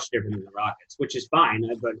much different than the Rockets, which is fine.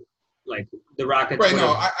 But the Rockets. Right?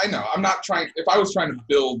 No, I know. I'm not trying. If I was trying to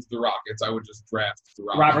build the Rockets, I would just draft the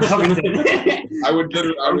Rockets. Robert Covington. I would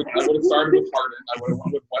have started with Harden. I would have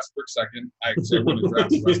went with Westbrook second. I would have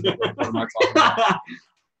drafted Westbrook. What am I talking about?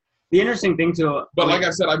 The interesting thing too. But like I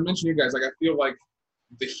said, I mentioned you guys. I feel like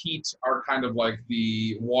the Heat are kind of like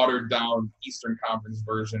the watered down Eastern Conference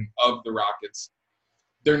version of the Rockets.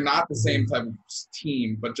 They're not the same type of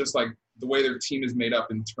team, but just like the way their team is made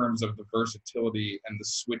up in terms of the versatility and the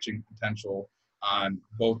switching potential on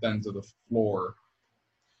both ends of the floor.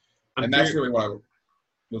 And that's really what I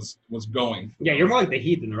was going for. Yeah, you're more like the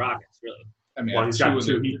Heat than the Rockets, really. I mean, well, he's got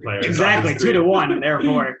 2 Heat players. Exactly, 2-1,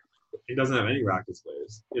 therefore. He doesn't have any Rockets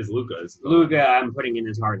players. Is Luka. Luka, I'm putting in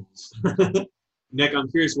his Hardens. Nick,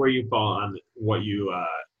 I'm curious where you fall on what you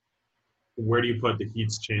where do you put the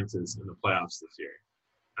Heat's chances in the playoffs this year?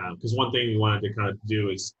 Because one thing we wanted to kind of do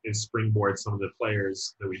is springboard some of the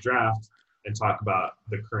players that we draft and talk about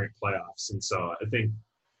the current playoffs. And so I think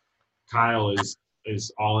Kyle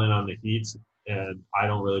is all in on the Heat, and I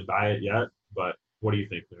don't really buy it yet. But what do you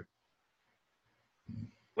think, Nick?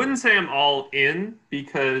 Wouldn't say I'm all in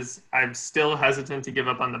because I'm still hesitant to give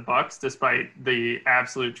up on the Bucks despite the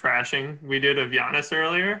absolute trashing we did of Giannis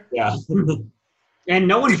earlier. Yeah. And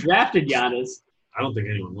no one drafted Giannis. I don't think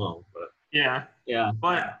anyone will, but Yeah. Yeah.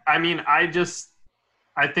 But I mean, I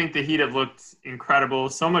think the Heat have looked incredible,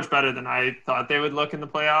 so much better than I thought they would look in the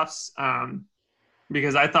playoffs.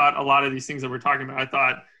 Because I thought a lot of these things that we're talking about, I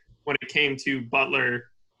thought when it came to Butler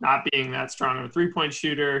not being that strong of a three-point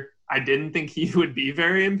shooter, I didn't think he would be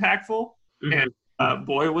very impactful. Mm-hmm. And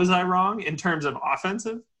boy, was I wrong in terms of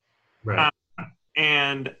offensive. right.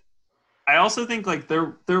 And I also think like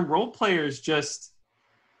their role players just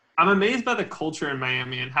 – I'm amazed by the culture in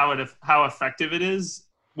Miami and how effective it is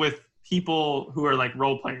with people who are like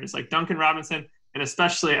role players, like Duncan Robinson, and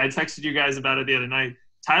especially I texted you guys about it the other night.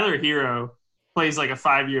 Tyler Hero plays like a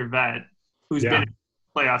 5-year vet who's been in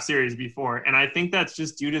a playoff series before, and I think that's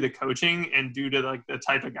just due to the coaching and due to like the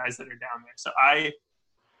type of guys that are down there. So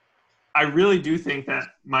I really do think that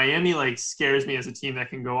Miami like scares me as a team that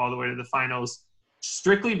can go all the way to the finals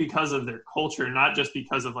strictly because of their culture, not just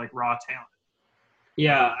because of like raw talent.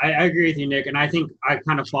 Yeah, I agree with you, Nick. And I think I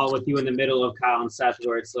kind of fall with you in the middle of Kyle and Seth,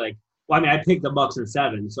 where it's like, well, I mean, I picked the Bucks in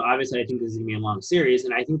 7, so obviously I think this is going to be a long series,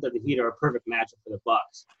 and I think that the Heat are a perfect matchup for the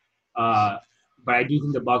Bucks. But I do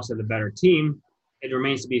think the Bucks are the better team. It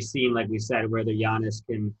remains to be seen, like we said, whether Giannis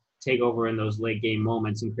can take over in those late game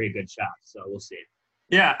moments and create good shots. So we'll see.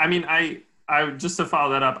 Yeah, I mean, I just to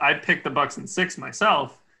follow that up, I picked the Bucks in 6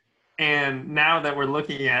 myself, and now that we're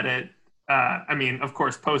looking at it, I mean, of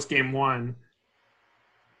course, post game one,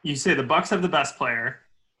 you say the Bucks have the best player.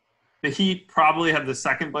 The Heat probably have the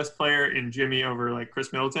second best player in Jimmy over like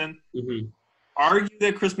Chris Middleton. Mm-hmm. Argue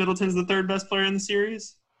that Chris Middleton's the third best player in the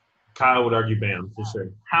series. Kyle would argue Bam for sure.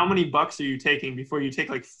 How many Bucks are you taking before you take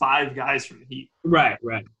like 5 guys from the Heat? Right,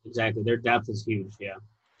 exactly. Their depth is huge, yeah.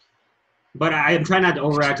 But I am trying not to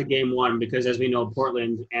overact to game one because, as we know,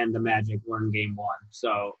 Portland and the Magic were in game one,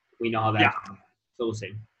 so we know how that's going. So we'll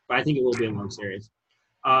see. But I think it will be a long series.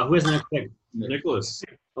 Who has the next pick? Nicholas.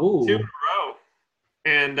 Oh, 2 in a row.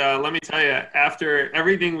 And let me tell you, after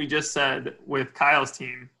everything we just said with Kyle's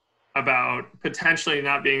team about potentially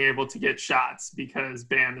not being able to get shots because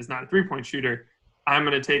Bam is not a three-point shooter, I'm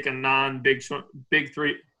going to take a non-3-point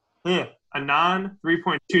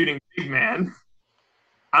shooting big man.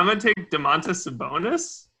 I'm going to take Domantas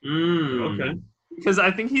Sabonis. Okay. Because I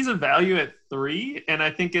think he's a value at 3, and I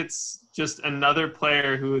think it's just another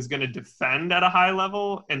player who is going to defend at a high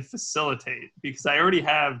level and facilitate. Because I already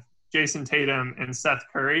have Jason Tatum and Steph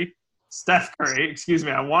Curry. I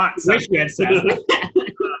want Steph. wish you had Seth.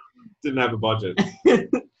 Didn't have a budget.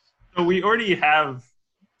 So we already have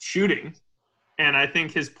shooting, and I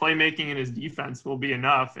think his playmaking and his defense will be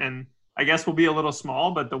enough. And I guess we'll be a little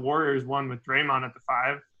small, but the Warriors won with Draymond at the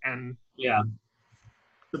 5, and Yeah.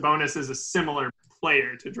 Sabonis is a similar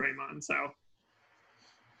player to Draymond. So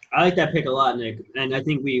I like that pick a lot, Nick. And I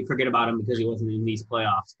think we forget about him because he wasn't in these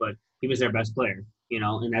playoffs, but he was their best player,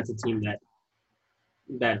 and that's a team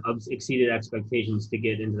that exceeded expectations to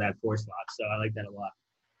get into that 4 spot. So I like that a lot.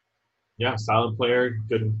 Yeah, solid player,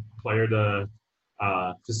 good player to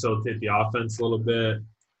facilitate the offense a little bit.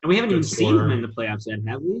 And we haven't Good even seen scorer. him in the playoffs yet,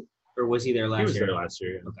 have we? Or was he there He last was year? there last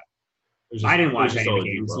year. Yeah. Okay. It was I didn't it watch was just any all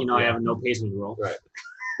games. Depot. I Yeah. have no Pacers role. Right.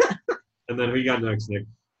 And then who you got next, Nick?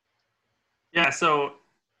 yeah, so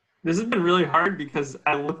this has been really hard because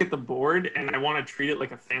I look at the board and I want to treat it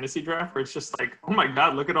like a fantasy draft where it's just like, oh my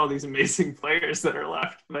God, look at all these amazing players that are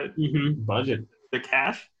left, but Mm-hmm. Budget. the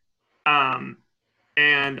cash.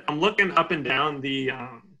 And I'm looking up and down the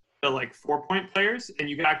like 4-point players, and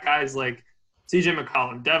you got guys like CJ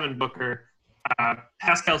McCollum, Devin Booker,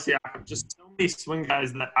 Pascal Siakam, just so many swing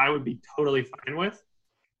guys that I would be totally fine with.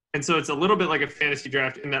 And so it's a little bit like a fantasy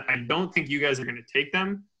draft in that I don't think you guys are going to take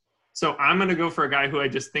them. So I'm going to go for a guy who I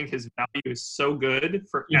just think his value is so good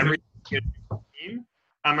for every team.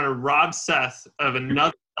 I'm going to rob Seth of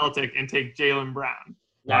another Celtic and take Jaylen Brown.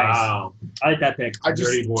 Nice. Wow. I like that pick. I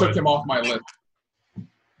just Dirty boy. took him off my list.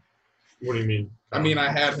 What do you mean? I mean,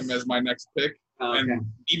 I had him as my next pick, Okay. and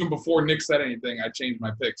even before Nick said anything, I changed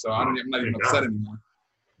my pick. So I'm not even There you upset go. anymore.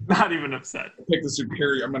 Not even upset. Pick the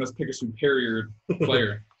superior. I'm going to pick a superior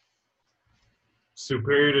player.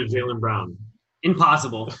 Superior to Jaylen Brown.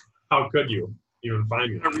 Impossible. How could you even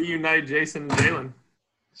find me? Reunite Jason and Jalen.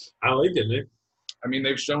 I liked it, Nick. I mean,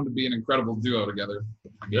 they've shown to be an incredible duo together.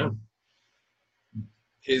 Yeah.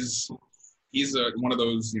 He's one of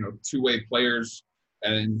those two-way players,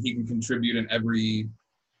 and he can contribute in every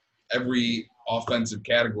offensive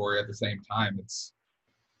category at the same time.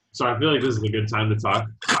 So I feel like this is a good time to talk.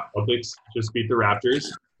 Celtics just beat the Raptors,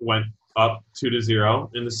 went up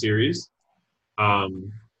 2-0 in the series.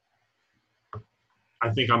 I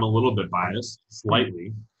think I'm a little bit biased,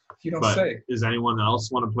 slightly. You don't But say. does anyone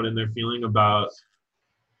else want to put in their feeling about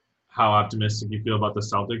how optimistic you feel about the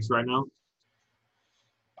Celtics right now?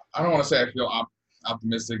 I don't want to say I feel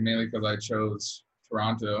optimistic mainly because I chose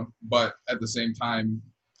Toronto, but at the same time,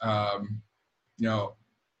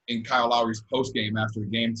 in Kyle Lowry's post game after the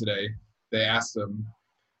game today, they asked him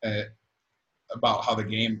about how the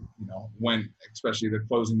game, went, especially the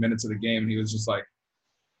closing minutes of the game, and he was just like,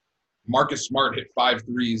 Marcus Smart hit 5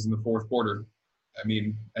 threes in the fourth quarter. I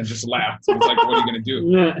mean, and just laughed. He was like, what are you going to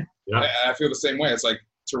do? Yeah. I feel the same way. It's like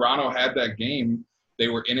Toronto had that game. They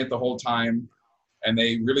were in it the whole time, and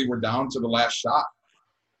they really were down to the last shot.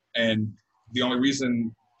 And the only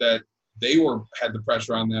reason that they had the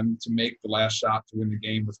pressure on them to make the last shot to win the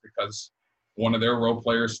game was because one of their role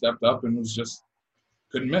players stepped up and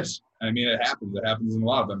couldn't miss. I mean, it happens. It happens in a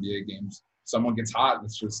lot of NBA games. Someone gets hot, and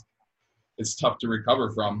it's tough to recover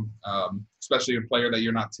from, especially a player that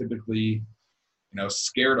you're not typically,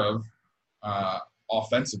 scared of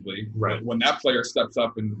offensively. Right. When that player steps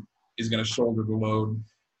up and is going to shoulder the load, and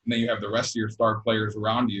then you have the rest of your star players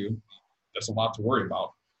around you, that's a lot to worry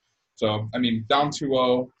about. So, I mean, down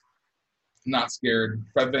 2-0, not scared.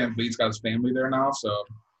 Fred VanVleet's got his family there now, so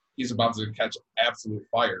he's about to catch absolute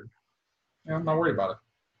fire. Yeah, I'm not worried about it.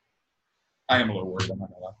 I am a little worried, I'm not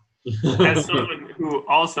going to lie. As someone who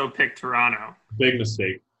also picked Toronto. Big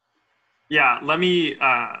mistake. Yeah, let me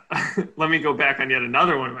go back on yet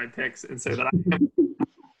another one of my picks and say that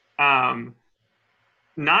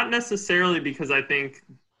Not necessarily because I think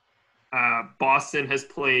Boston has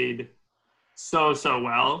played so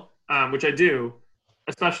well, which I do,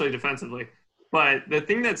 especially defensively. But the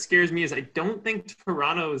thing that scares me is I don't think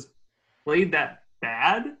Toronto's played that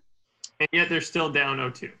bad, and yet they're still down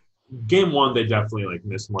 0-2. Game one, they definitely like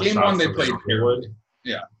missed more Game shots one, they than played normally would.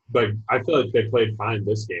 Yeah. But I feel like they played fine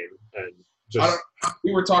this game, and just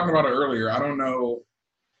We were talking about it earlier. I don't know.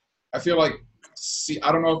 I feel like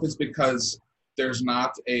I don't know if it's because there's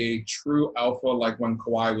not a true alpha like when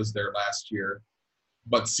Kawhi was there last year,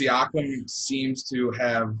 but Siakam seems to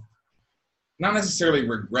have not necessarily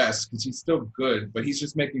regressed because he's still good, but he's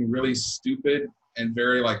just making really stupid and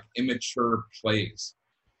very like immature plays.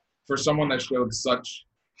 For someone that showed such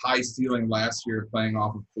high ceiling last year playing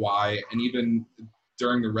off of Kawhi, and even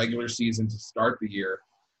during the regular season to start the year,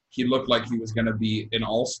 he looked like he was going to be an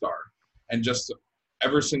all-star. And just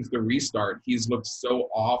ever since the restart, he's looked so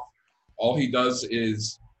off. All he does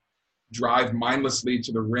is drive mindlessly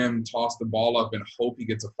to the rim, toss the ball up, and hope he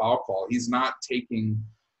gets a foul call. He's not taking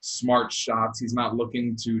smart shots. He's not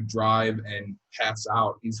looking to drive and pass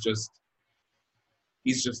out. He's just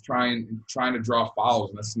trying to draw fouls,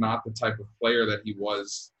 and that's not the type of player that he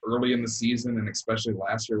was early in the season, and especially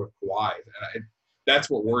last year with Kawhi. And that's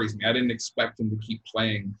what worries me. I didn't expect him to keep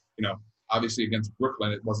playing. Obviously against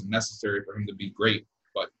Brooklyn, it wasn't necessary for him to be great,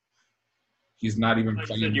 but he's not even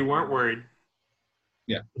playing. You said you weren't worried.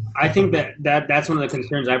 Yeah. I think that's one of the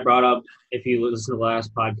concerns I brought up if you listen to the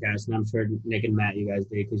last podcast, and I'm sure Nick and Matt, you guys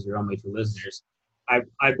did because you're all mutual listeners.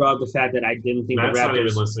 I brought up the fact that I didn't think Matt's the Raptors. not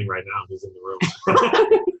even listening right now. He's in the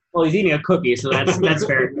room. Well, he's eating a cookie, so that's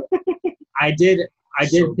fair. I did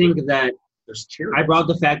think that There's cheering. I brought up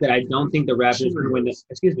the fact that I don't think the Raptors can win this.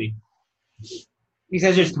 Excuse me. You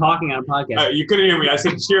guys are just talking on a podcast. You couldn't hear me. I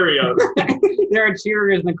said Cheerios. There are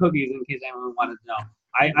Cheerios and cookies in case anyone wanted to know.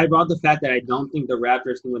 I brought the fact that I don't think the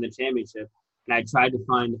Raptors can win the championship, and I tried to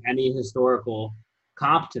find any historical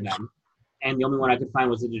comp to them, and the only one I could find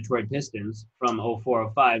was the Detroit Pistons from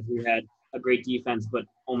 04-05, who had a great defense, but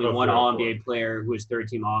only one All-NBA player who was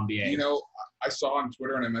third-team All-NBA. I saw on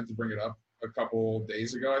Twitter, and I meant to bring it up a couple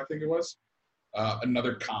days ago, I think it was,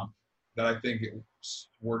 another comp that I think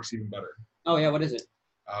works even better. Oh, yeah, what is it?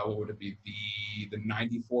 What would it be? The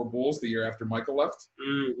 94 Bulls, the year after Michael left?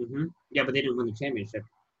 Mm-hmm. Yeah, but they didn't win the championship.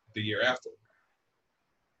 The year after.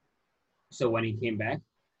 So when he came back,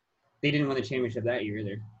 they didn't win the championship that year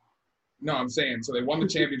either. No, I'm saying, so they won the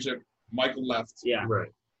championship, Michael left. Yeah. Right.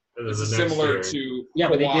 And then This the is next similar year, to Yeah,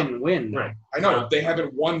 but they Kawhi. didn't win. Though. Right. I know, they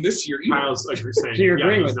haven't won this year either. Kyle's like you're saying. So you're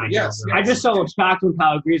agreeing he's with not me? Yes. counting. I'm just so shocked when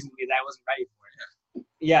Kyle agrees with me that I wasn't ready for it.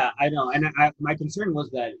 Yeah, I know. And my concern was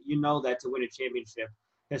that that to win a championship,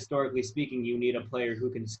 historically speaking, you need a player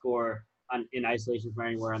who can score in isolation from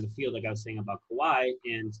anywhere on the field, like I was saying about Kawhi.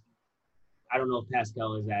 And I don't know if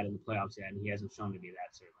Pascal is that in the playoffs yet, and he hasn't shown to be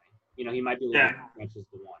that, certainly. He might be a little much as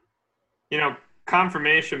the one.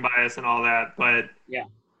 Confirmation bias and all that, but Yeah.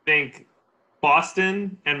 I think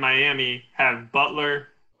Boston and Miami have Butler.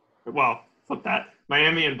 Well, flip that.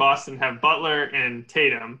 Miami and Boston have Butler and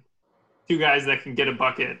Tatum, two guys that can get a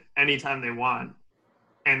bucket anytime they want.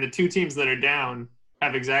 And the two teams that are down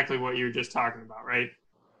have exactly what you were just talking about, right?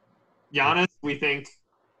 Giannis, we think,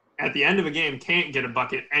 at the end of a game can't get a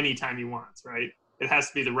bucket anytime he wants, right? It has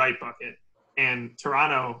to be the right bucket. And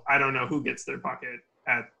Toronto, I don't know who gets their bucket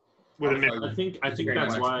with a minute. I think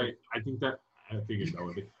that's why I figured that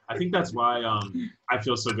would be. I think that's why I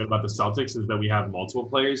feel so good about the Celtics is that we have multiple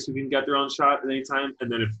players who can get their own shot at any time,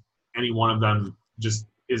 and then if any one of them just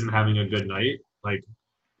isn't having a good night, like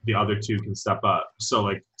the other two can step up. So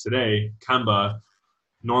like today, Kemba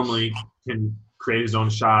normally can create his own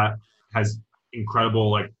shot, has incredible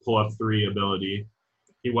like pull up three ability.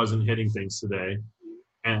 He wasn't hitting things today,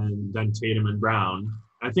 and then Tatum and Brown.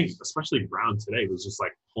 I think especially Brown today was just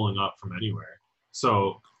like pulling up from anywhere.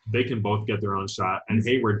 So they can both get their own shot, and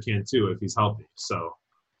Hayward can too if he's healthy. So,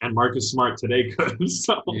 and Marcus Smart today could.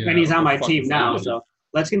 So. Yeah, And he's on my fuck team is now, that? so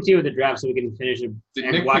let's continue with the draft so we can finish it Did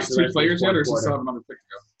and Nick watch pick the two rest players of yet, the or does he fourth still quarter. have another pick to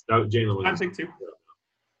go? No, Jalen was. I think too.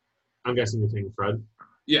 I'm guessing you're taking Fred.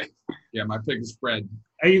 Yeah, my pick is Fred.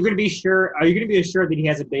 Are you going to be assured that he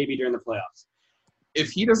has a baby during the playoffs?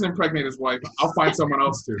 If he doesn't impregnate his wife, I'll find someone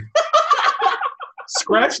else to.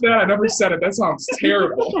 Scratch that. I never said it. That sounds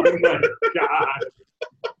terrible. Oh my God.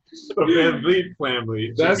 The Van Vliet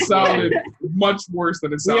family. That sounded much worse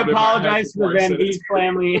than it We sounded. in my head apologize to the before I Van said it. Vliet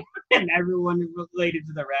family and everyone related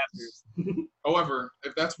to the Raptors. However,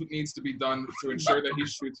 if that's what needs to be done to ensure that he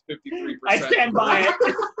shoots 53%. I stand by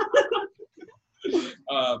it.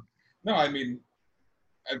 No, I mean,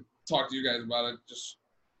 I talked to you guys about it. Just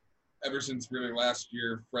ever since really last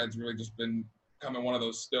year, Fred's really just been becoming one of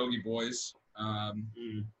those stogie boys.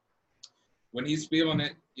 When he's feeling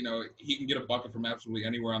it, he can get a bucket from absolutely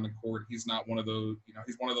anywhere on the court. He's not one of those,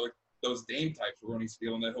 he's one of those Dame types where when he's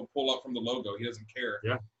feeling it, he'll pull up from the logo. He doesn't care.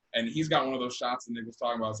 Yeah. And he's got one of those shots that Nick was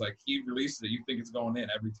talking about. It's like he releases it, you think it's going in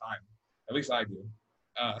every time. At least I do.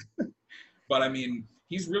 But I mean,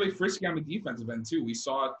 he's really frisky on the defensive end too. We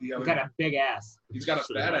saw it the other. He's got a big ass. He's got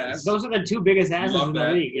a fat ass. Those are the two biggest asses Love in the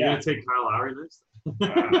that. league. You're Yeah, gonna take Kyle Lowry next?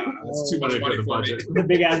 That's too much money for me. the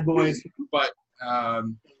big ass boys. But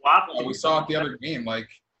we saw it the other game. Like,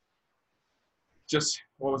 just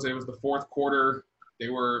what was it? It was the fourth quarter. They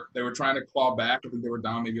were trying to claw back. I think they were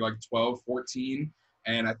down maybe like 12-14.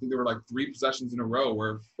 And I think there were like 3 possessions in a row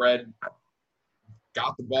where Fred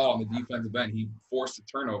got the ball on the defensive end. He forced a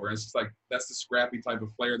turnover. And it's just like, that's the scrappy type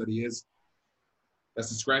of player that he is. That's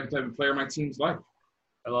the scrappy type of player my team's like.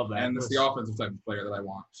 I love that. And that's the offensive type of player that I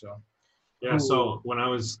want. So Yeah. So when I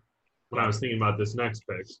was thinking about this next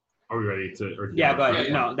pick, are we ready to? Or Yeah, go ahead.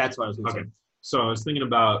 Yeah. No, that's what I was going to Okay. say. So I was thinking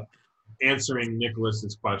about answering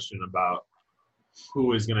Nicholas's question about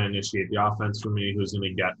who is going to initiate the offense for me, who's going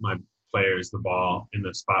to get my players the ball in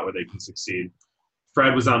the spot where they can succeed.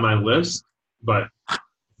 Fred was on my list, but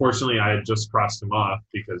fortunately I had just crossed him off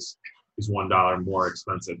because he's $1 more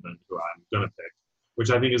expensive than who I'm going to pick, which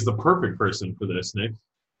I think is the perfect person for this, Nick.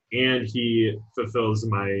 And he fulfills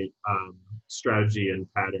my strategy and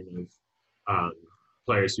pattern of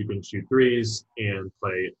players who can shoot threes and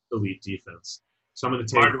play elite defense. So I'm going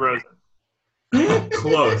to Mark take Rosen.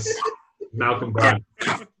 close Malcolm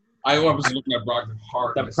Brogdon. I was looking at Brogdon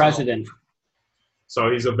hard. The myself. president.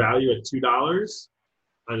 So he's a value at $2,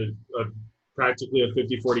 practically a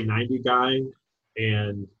 50-40-90 guy,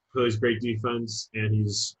 and plays great defense, and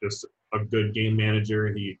he's just a good game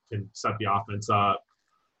manager. He can set the offense up,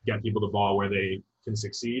 get people the ball where they can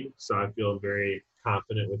succeed. So I feel very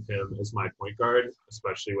confident with him as my point guard,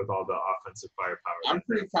 especially with all the offensive firepower. I'm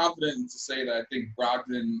pretty confident to say that I think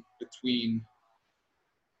Brogdon between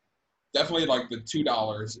definitely like the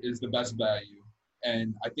 $2 is the best value.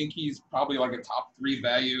 And I think he's probably like a top 3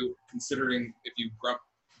 value considering if you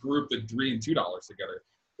group the $3 and $2 together.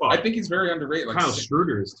 Well, I think he's very underrated. Like Kyle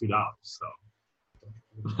Schroeder is $2, so.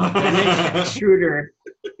 Nick Schroeder,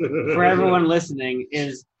 for everyone listening,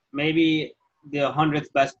 is maybe the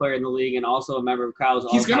 100th best player in the league and also a member of Kyle's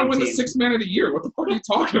he's going to all-time win the team. 6th man of the year. What the fuck are you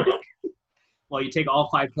talking about? Well, you take all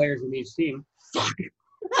 5 players from each team.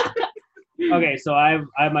 Okay, so I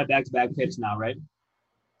have my back-to-back picks now, right?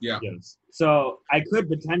 Yeah. Yes. So I could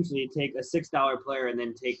potentially take a $6 player and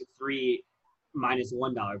then take 3 minus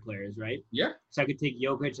 $1 players, right? Yeah. So I could take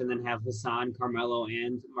Jokic and then have Hassan, Carmelo,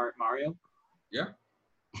 and Mario. Yeah.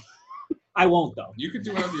 I won't though. You can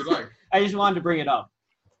do whatever you like. I just wanted to bring it up.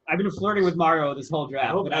 I've been flirting with Mario this whole I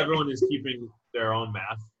draft. hope but everyone is keeping their own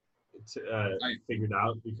math figured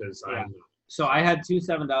out because Yeah. I'm So I had 2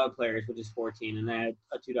 $7 players, which is 14, and then I had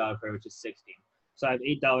a $2 player, which is 16. So I have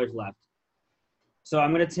 $8 left. So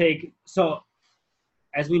I'm going to take – so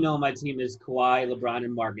as we know, my team is Kawhi, LeBron,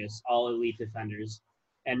 and Marcus, all elite defenders.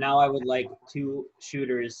 And now I would like 2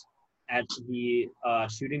 shooters at the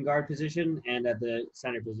shooting guard position and at the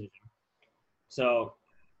center position. So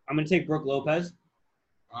I'm going to take Brook Lopez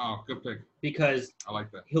Oh, good pick. because I like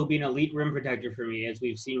that. he'll be an elite rim protector for me, as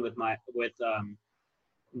we've seen with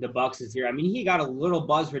the Bucks this year. I mean, he got a little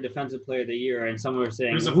buzz for Defensive Player of the Year, and some were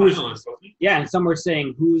saying, Who's a finalist? Wasn't he? yeah, and some were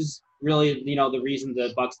saying who's really, the reason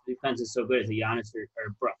the Bucks defense is so good is it Giannis or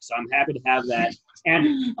Brooks. So I'm happy to have that.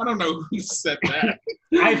 And I don't know who said that.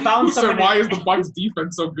 I found Who said, someone. why is the Bucks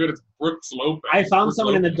defense so good? It's Brooks Lopez. I found Brooks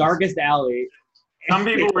someone in the Lopez. darkest alley. Some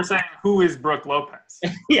people were saying, who is Brook Lopez?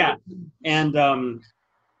 Yeah, and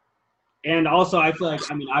also I feel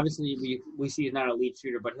like, I mean, obviously we see he's not an elite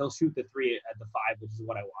shooter, but he'll shoot the 3 at the 5, which is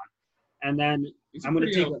what I want. And then He's I'm gonna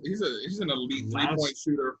pretty- take He's an elite Last- 3-point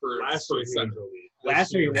shooter for Last year he was center. elite.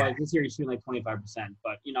 last year he was. This year he's shooting like 25%,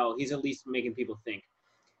 but he's at least making people think.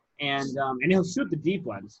 And he'll shoot the deep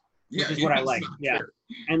ones, which is what I it's like. not Yeah. fair.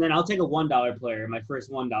 And then I'll take a $1 player, my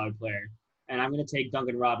first $1 player, and I'm gonna take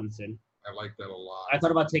Duncan Robinson. I like that a lot. I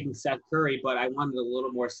thought about taking Seth Curry, but I wanted a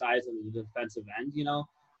little more size on the defensive end.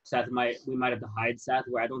 We might have to hide Seth,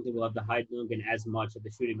 where I don't think we'll have to hide Duncan as much at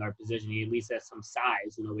the shooting guard position. He at least has some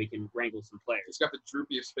size. We can wrangle some players. He's got the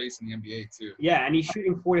droopiest face in the NBA too. Yeah, and he's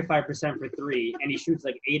shooting 45% for 3, and he shoots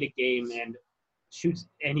like 8 a game, and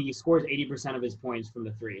he scores 80% of his points from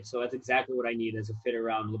the 3. So that's exactly what I need as a fit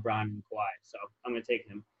around LeBron and Kawhi. So I'm gonna take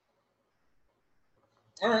him.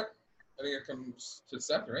 All right. I think it comes to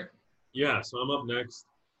Seth, right? Yeah, so I'm up next.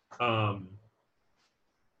 I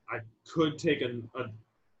could take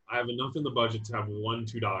I have enough in the budget to have one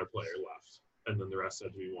 $2 player left, and then the rest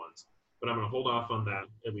had to be ones. But I'm going to hold off on that,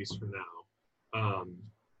 at least for now.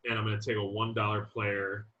 And I'm going to take a $1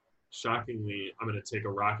 player. Shockingly, I'm going to take a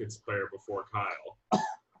Rockets player before Kyle.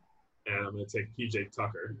 And I'm going to take PJ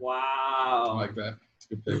Tucker. I Wow. like that. It's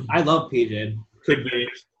a good pick. I love PJ. Could be.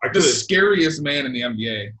 I The could have. scariest man in the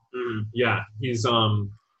NBA. Yeah, he's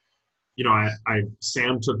Sam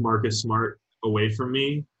took Marcus Smart away from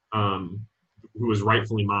me, who was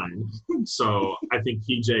rightfully mine. So I think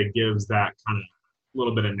PJ gives that kind of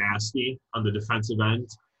little bit of nasty on the defensive end.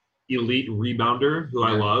 Elite rebounder, who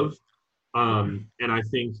I Yeah. love, and I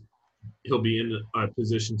think he'll be in a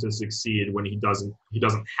position to succeed when he doesn't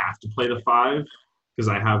have to play the 5, because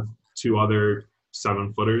I have 2 other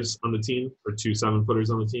 7-footers on the team, or 2 7-footers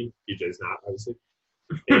on the team. PJ's not, obviously.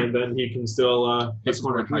 And then he can still hit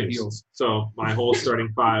corner high threes. heels. So my whole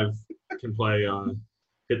starting 5 can play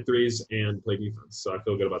hit threes and play defense. So I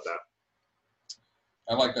feel good about that.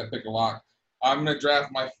 I like that pick a lot. I'm going to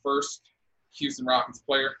draft my first Houston Rockets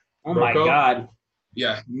player. Oh my Rocco? God.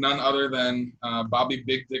 Yeah, none other than Bobby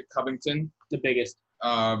Big Dick Covington. The biggest.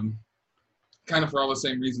 Kind of for all the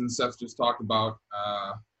same reasons Seth just talked about.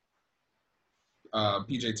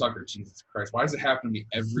 PJ Tucker, Jesus Christ, why does it happen to me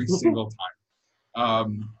every single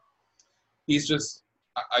time? He's just,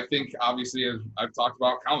 I think, obviously, as I've talked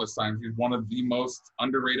about countless times, he's one of the most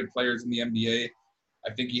underrated players in the NBA.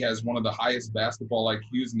 I think he has one of the highest basketball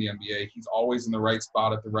IQs in the NBA. He's always in the right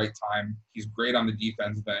spot at the right time. He's great on the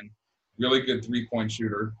defense end. Really good three-point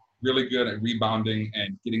shooter. Really good at rebounding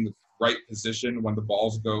and getting the right position when the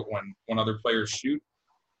balls go, when other players shoot.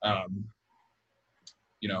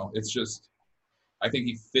 It's just, I think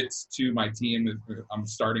he fits to my team. I'm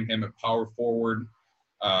starting him at power forward.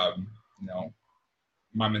 My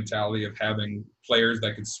mentality of having players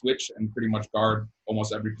that can switch and pretty much guard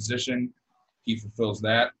almost every position. He fulfills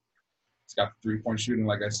that. He's got the three-point shooting,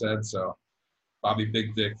 like I said. So, Bobby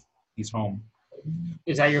Big Dick, he's home.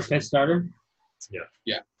 Is that your 5th starter? Yeah.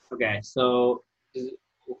 Yeah. Okay, so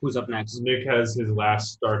who's up next? Nick has his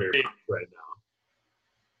last starter right now.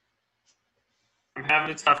 I'm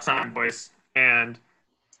having a tough time, boys. And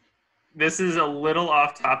this is a little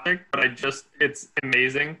off topic, but it's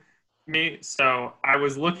amazing to me. So I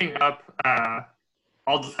was looking up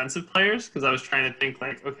all defensive players because I was trying to think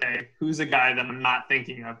like, okay, who's a guy that I'm not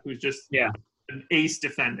thinking of who's just an ace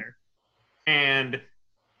defender? And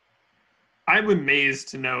I'm amazed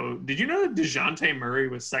to know, did you know that DeJounte Murray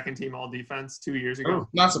was second team all defense 2 years ago?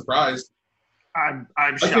 Not surprised. I'm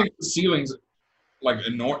I shocked. think the ceiling's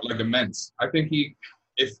immense. I think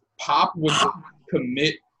if Pop would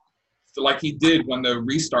commit like he did when the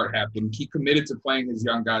restart happened, he committed to playing his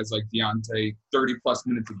young guys like Deontay 30-plus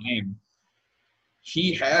minutes a game.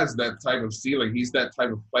 He has that type of ceiling. He's that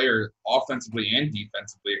type of player offensively and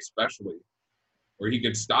defensively especially, where he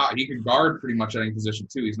could stop. He could guard pretty much any position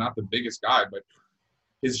too. He's not the biggest guy, but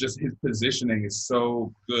his positioning is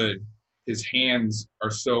so good. His hands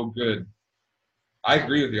are so good. I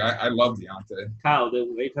agree with you. I love Deontay. Kyle, the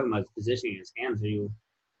way you're talking about positioning his hands, are you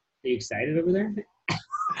excited over there?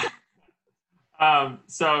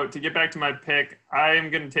 So to get back to my pick, I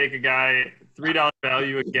am going to take a guy $3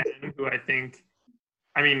 value again, who I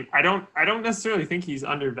don't necessarily think he's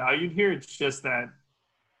undervalued here. It's just that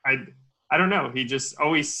I don't know. He just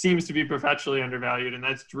always seems to be perpetually undervalued, and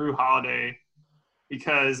that's Drew Holiday,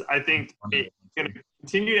 because I think he's going to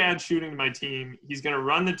continue to add shooting to my team. He's going to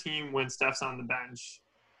run the team when Steph's on the bench.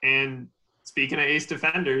 And speaking of ace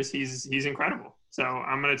defenders, he's incredible. So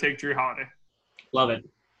I'm going to take Drew Holiday. Love it.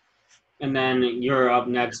 And then you're up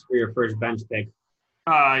next for your first bench pick.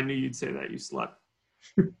 I knew you'd say that, you slut.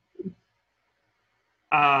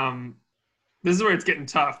 This is where it's getting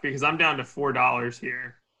tough because I'm down to $4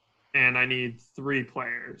 here, and I need 3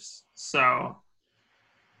 players. So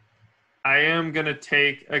I am going to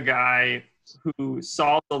take a guy who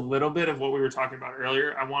solves a little bit of what we were talking about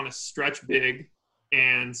earlier. I want to stretch big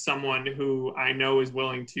and someone who I know is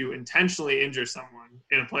willing to intentionally injure someone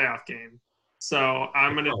in a playoff game. So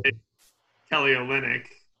I'm going to take Kelly Olynyk.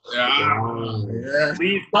 Yeah.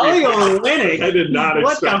 Leave Kelly 3 Olynyk? I did not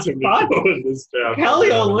What expect the him fuck? to go in this draft. Kelly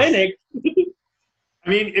Olynyk? I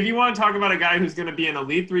mean, if you want to talk about a guy who's going to be an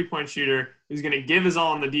elite three-point shooter, who's going to give his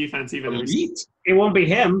all on the defense, even though Elite. It won't be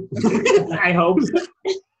him, I hope.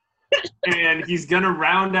 and he's going to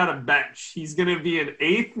round out a bench. He's going to be an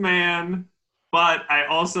 8th man, but I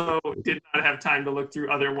also did not have time to look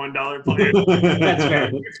through other $1 players. That's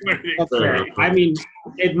fair. That's fair. I mean,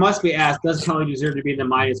 it must be asked, does Kelly deserve to be in the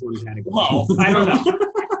 -1 category? Well, I don't know.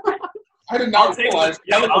 I did I'll not take realize the-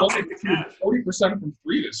 yeah, Kelly I'll Olynyk take the cash. 40% from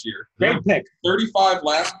 3 this year. Great pick. 35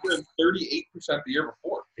 last year and 38% the year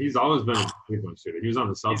before. He's always been a three-point shooter. He was on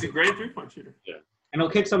the Celtics. He's a great 3-point shooter. And he'll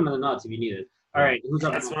kick someone in the nuts if you need it. All right, who's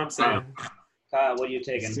up? That's what I'm saying. Kyle, what are you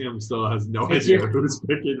taking? Sam still has no It's idea your- who's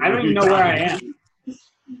picking. I don't even know where I am.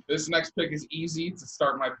 This next pick is easy to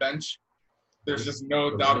start my bench. There's just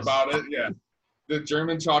no doubt about it. Yeah. The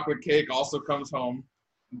German chocolate cake also comes home.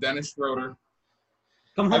 Dennis Schroeder.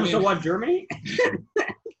 Come home to what, Germany?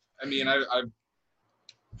 I mean, I've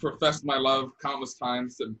professed my love countless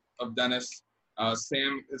times of Dennis.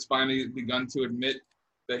 Sam has finally begun to admit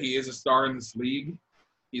that he is a star in this league.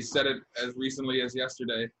 He said it as recently as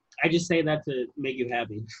yesterday. I just say that to make you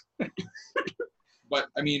happy. But,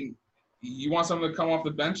 I mean, you want someone to come off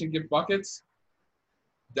the bench and give buckets?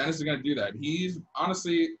 Dennis is going to do that. He's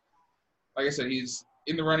honestly, like I said, he's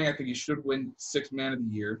in the running. I think he should win Sixth Man of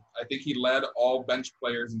the Year. I think he led all bench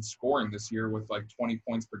players in scoring this year with like 20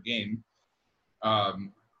 points per game.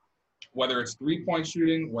 Whether it's three-point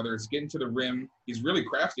shooting, whether it's getting to the rim, he's really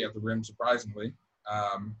crafty at the rim, surprisingly.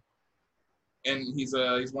 And he's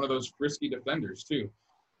one of those frisky defenders too.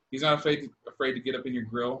 He's not afraid to get up in your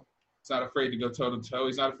grill. He's not afraid to go toe to toe.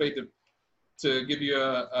 He's not afraid to give you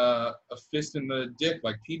a fist in the dick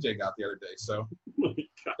like PJ got the other day. So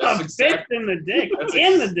that's fist in the dick.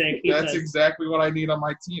 In the dick. That's exactly what I need on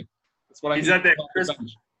my team. That's what I need.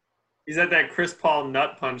 He's at that Chris Paul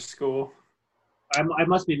nut punch school. I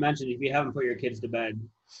must be mentioned, if you haven't put your kids to bed,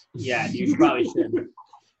 yeah, you probably should.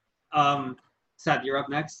 Seth, you're up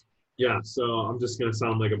next. Yeah, so I'm just going to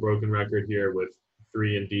sound like a broken record here with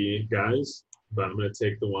 3 and D guys, but I'm going to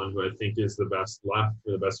take the one who I think is the best left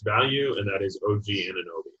for the best value, and that is OG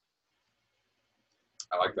Anunoby.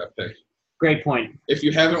 I like that pick. Great point. If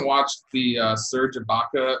you haven't watched the Serge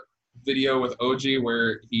Ibaka video with OG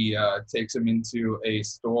where he takes him into a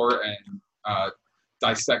store and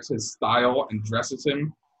dissects his style and dresses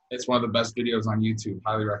him, it's one of the best videos on YouTube.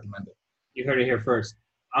 Highly recommend it. You heard it here first.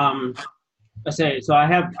 I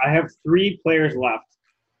have 3 players left,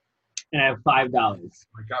 and I have $5. Oh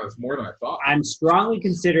my God, that's more than I thought. I'm strongly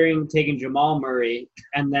considering taking Jamal Murray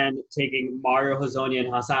and then taking Mario Hezonja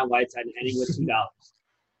and Hassan Whiteside and ending with $2.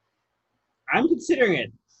 I'm considering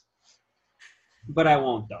it, but I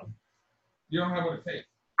won't though. You don't have what it takes.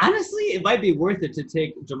 Honestly, it might be worth it to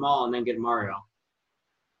take Jamal and then get Mario.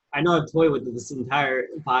 I know I've toyed with this entire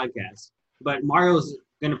podcast, but Mario's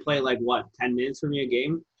going to play 10 minutes for me a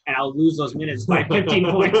game, and I'll lose those minutes by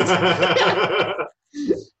 15 points.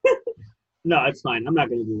 No, it's fine. I'm not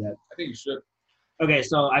going to do that. I think you should. Okay,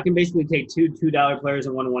 so I can basically take 2 $2 players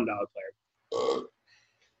and 1 $1 player.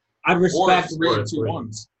 I'd respect. Or 3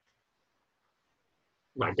 2-1s.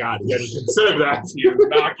 My God, you hadn't considered that. You have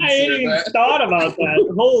not I ain't considered even that. thought about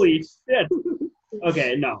that. Holy shit.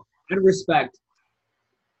 Okay, no. I'd respect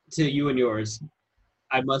to you and yours.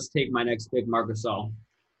 I must take my next pick, Marc Gasol,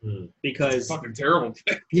 because Fucking terrible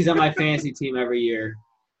pick. he's on my fantasy team every year.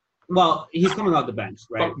 Well, he's coming off the bench,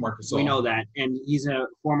 right? Fuck Marc Gasol. We know that. And he's a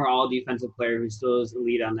former all-defensive player who still is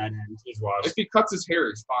elite on that end. He's washed. If he cuts his hair,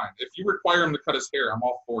 it's fine. If you require him to cut his hair, I'm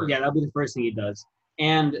all for it. Yeah, that'll be the first thing he does.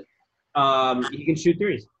 And he can shoot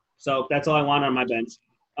threes. So that's all I want on my bench.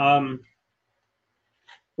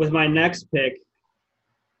 With my next pick,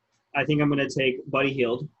 I think I'm going to take Buddy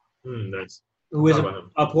Hield, Nice. who is How about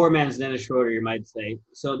him? a poor man's Dennis Schroeder, you might say.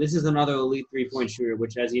 So this is another elite three-point shooter,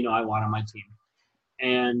 which, as you know, I want on my team.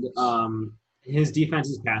 And his defense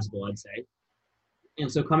is passable, I'd say.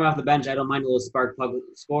 And so coming off the bench, I don't mind a little spark plug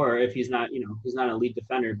scorer if he's not, he's not an elite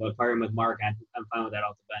defender. But partnering with Mark, I'm fine with that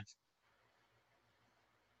off the bench.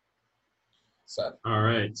 Seth. All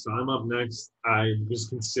right, so I'm up next. I was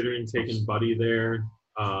considering taking Buddy there.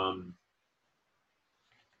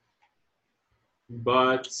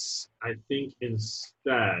 But I think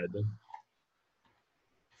instead,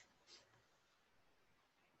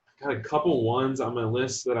 I got a couple ones on my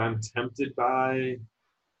list that I'm tempted by.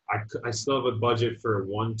 I still have a budget for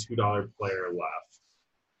one $2 player left.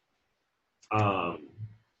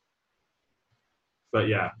 But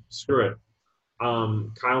yeah, screw it.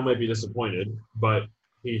 Kyle might be disappointed, but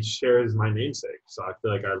he shares my namesake, so I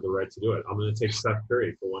feel like I have the right to do it. I'm going to take Steph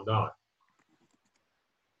Curry for $1.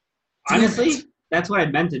 Honestly, that's what I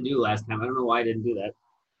meant to do last time. I don't know why I didn't do that.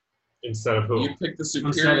 Instead of who? You picked the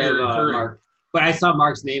Instead superior of Curry. Mark. But I saw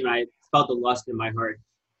Mark's name, and I felt the lust in my heart.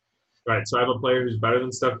 Right, so I have a player who's better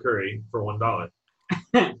than Steph Curry for $1.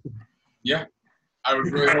 Yeah. I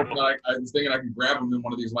was really hoping I was thinking I could grab him in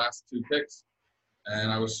one of these last 2 picks,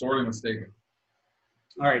 and I was sorely mistaken.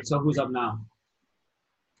 All right, so who's up now?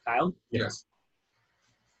 Kyle? Yes.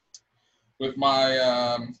 With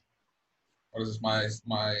my what is this?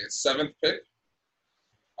 My 7th pick.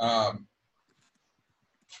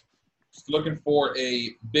 Just looking for a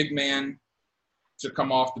big man to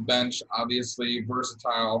come off the bench. Obviously,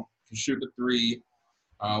 versatile, can shoot the three.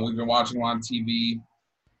 We've been watching him on TV.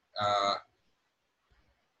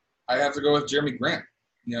 I have to go with Jeremy Grant.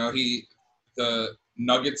 You know, the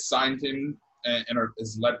Nuggets signed him and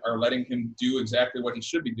are letting him do exactly what he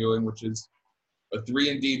should be doing, which is a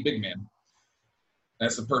 3-and-D big man.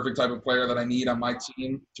 That's the perfect type of player that I need on my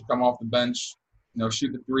team to come off the bench, you know,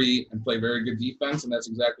 shoot the three and play very good defense, and that's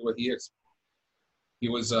exactly what he is. He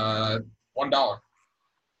was $1.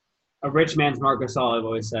 A rich man's Marc Gasol, I've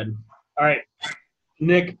always said. All right,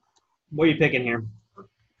 Nick, what are you picking here?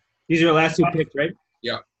 These are your last two picks, right?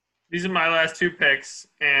 Yeah. These are my last two picks,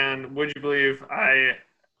 and would you believe I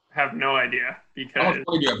have no idea How much because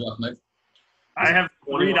money do you have left, Nick? I have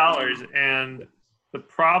 $3, and the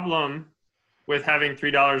problem with having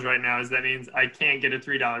 $3 right now is that means I can't get a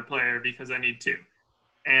 $3 player because I need two.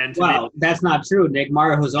 And Wow, that's not true, Nick.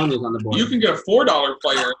 Mario Hezonja's on the board. You can get a $4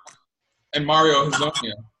 player and Mario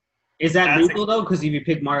Hezonja. Is that That's legal, though? Because if you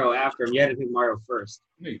pick Mario after him, you had to pick Mario first.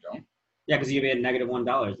 No, you don't. Yeah, because you made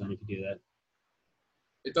 -$1 then if you do that.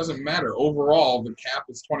 It doesn't matter. Overall, the cap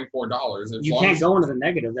is $24. You can't go into the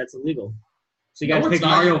negative. That's illegal. So you got No, to it's pick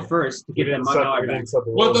not. Mario first to get the $1 back.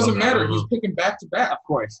 Well, it doesn't matter. He's picking back to back. Of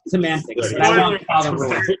course. Semantics. Right. But I want to follow the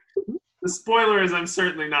rules. the spoiler is I'm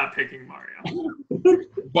certainly not picking Mario.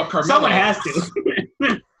 But Carmelo. Someone has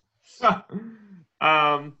to.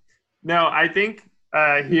 No, I think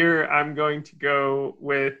here I'm going to go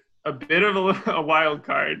with a bit of a wild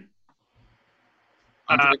card.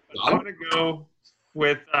 I'm going to go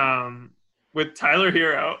with Tyler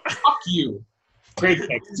Hero. Fuck you. Great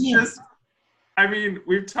pick. I mean,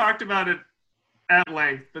 we've talked about it at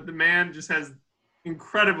length, but the man just has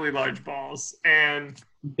incredibly large balls, and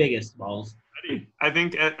Biggest balls. I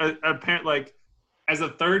think apparently, like as a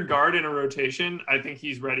third guard in a rotation, I think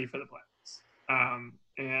he's ready for the playoffs.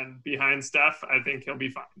 And behind Steph, I think he'll be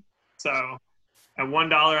fine. So at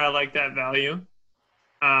 $1, I like that value.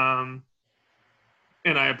 And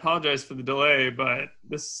I apologize for the delay, but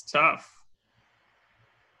this is tough.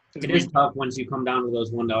 It is tough once you come down to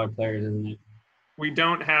those $1 players, isn't it? We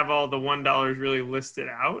don't have all the $1 really listed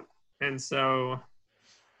out, and so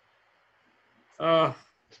all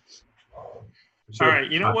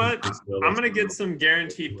right, you know what? I'm gonna get some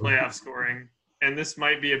guaranteed playoff scoring, and this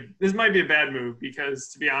might be a bad move because,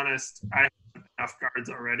 to be honest, I have enough guards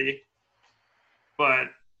already. But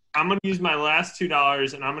I'm gonna use my last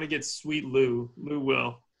 $2, and I'm gonna get Sweet Lou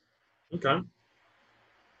Will. Okay.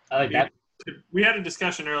 I like that. We had a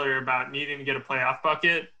discussion earlier about needing to get a playoff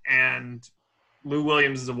bucket, and Lou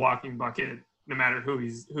Williams is a walking bucket no matter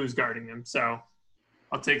who's guarding him. So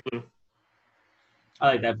I'll take Lou. I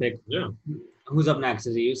like that pick. Yeah. Who's up next?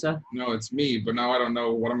 Is it you, Seth? No, it's me, but now I don't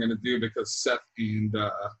know what I'm going to do because Seth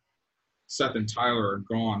and Tyler are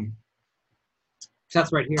gone.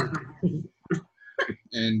 Seth's right here.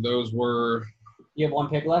 And those were, You have one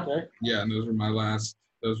pick left, right? yeah, and those were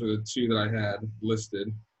the two that I had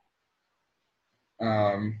listed.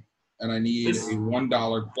 And I need a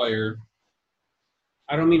 $1 player.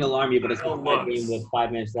 I don't mean to alarm you, but it's a Oh, tight looks. game with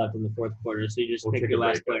 5 minutes left in the fourth quarter, so you just We'll pick take your a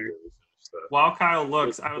last break player. after we finish that. While Kyle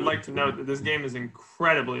looks, I would like to note that this game is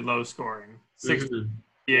incredibly low scoring.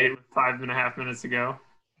 68 with 5.5 minutes to go.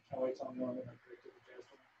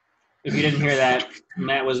 If you didn't hear that,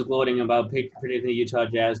 Matt was gloating about predicting the Utah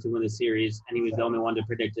Jazz to win the series, and he was the only one to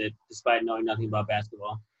predict it, despite knowing nothing about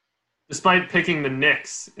basketball. Despite picking the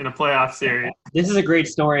Knicks in a playoff series. This is a great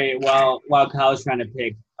story. While Kyle's trying to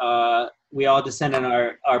pick, we all descended on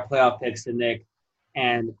our playoff picks to Nick,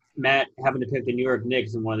 and Matt having to pick the New York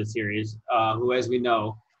Knicks in one of the series, who, as we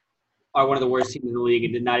know, are one of the worst teams in the league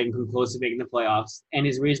and did not even come close to making the playoffs. And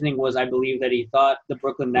his reasoning was, I believe, that he thought the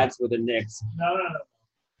Brooklyn Nets were the Knicks. No.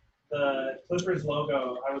 The Clippers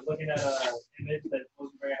logo, I was looking at an image that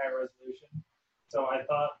wasn't very high resolution. So I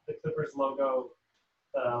thought the Clippers logo,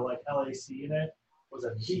 like LAC in it, was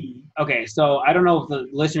a B. Okay, so I don't know if the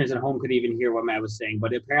listeners at home could even hear what Matt was saying,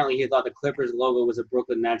 but apparently he thought the Clippers logo was a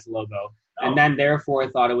Brooklyn Nets logo, and then therefore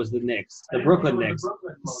thought it was the Knicks, the Brooklyn Knicks.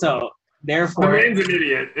 So therefore, The man's an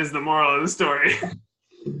idiot is the moral of the story.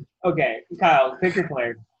 okay, Kyle, pick your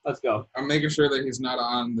player. Let's go. I'm making sure that he's not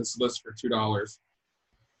on this list for $2.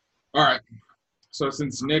 All right. So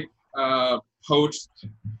since Nick poached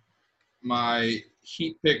my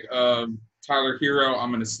Heat pick of Tyler Hero, I'm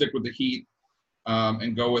going to stick with the Heat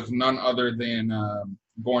and go with none other than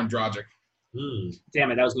Goran Dragic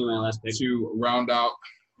Damn it, that was going to be my last pick. to round out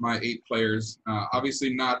my 8 players.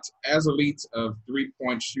 Obviously not as elite of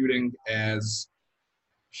three-point shooting as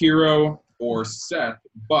Hero or Seth,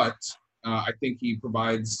 but I think he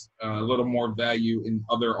provides a little more value in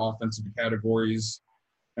other offensive categories.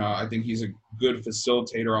 I think he's a good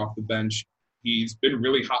facilitator off the bench. He's been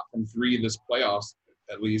really hot from three this playoffs,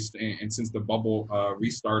 at least, and since the bubble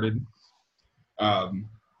restarted.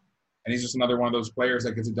 And he's just another one of those players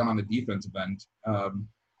that gets it done on the defensive end.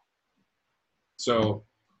 So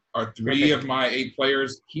are three of my 8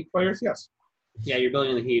 players Heat players? Yes. Yeah, you're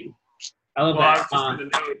building the Heat. I love Well, I that. was just going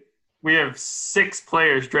to note, we have 6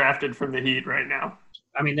 players drafted from the Heat right now.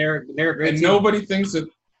 I mean, they're a great And team. nobody thinks that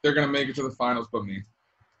they're going to make it to the finals but me.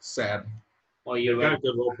 Sad. Well, You've you got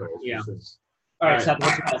good role players. for Yeah. sure. All right, All Seth,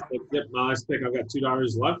 what's your last pick? Yep, my last pick. I've got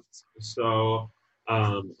 $2 left, so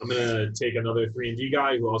I'm gonna take another 3-and-D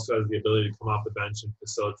guy who also has the ability to come off the bench and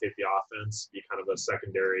facilitate the offense, be kind of a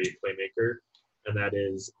secondary playmaker, and that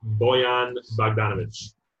is Bojan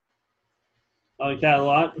Bogdanovic. I like that a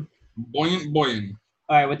lot. Boyan.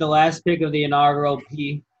 All right, with the last pick of the inaugural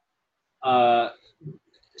P,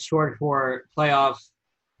 short for playoff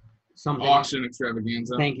something. Auction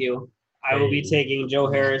extravaganza. Thank you. I will be taking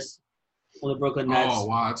Joe Harris from the Brooklyn Nets, Oh,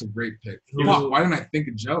 wow, that's a great pick. Who- Fuck, why didn't I think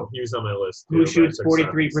of Joe? He was on my list. who too, shoots but I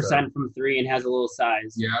took 43% from three and has a little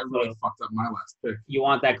size. Yeah, I really So fucked up my last pick. you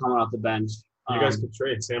want that coming off the bench. You guys could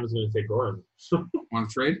trade. Sam's going to take Goran. Want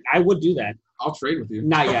to trade? I would do that. I'll trade with you.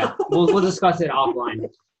 Not yet. We'll discuss it offline.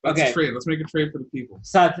 Let's Okay. trade. Let's make a trade for the people.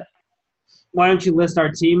 Seth, why don't you list our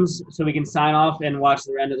teams so we can sign off and watch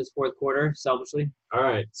the end of this fourth quarter selfishly? All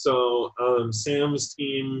right. So Sam's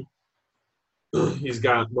team, he's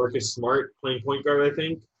got Marcus Smart playing point guard, I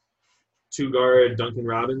think. 2-guard Duncan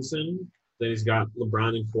Robinson. Then he's got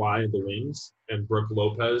LeBron and Kawhi at the wings, and Brooke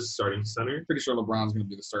Lopez starting center. Pretty sure LeBron's going to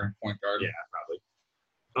be the starting point guard. Yeah, probably.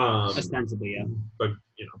 Ostensibly, yeah. But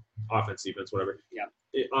offense, defense, whatever. Yeah.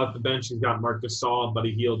 Off the bench, he's got Marc Gasol,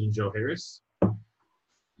 Buddy Hield, and Joe Harris.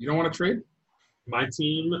 You don't want to trade? My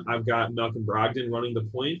team, I've got Malcolm Brogdon running the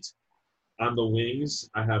point. On the wings,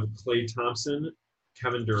 I have Klay Thompson,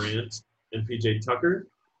 Kevin Durant, and PJ Tucker.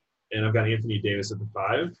 And I've got Anthony Davis at the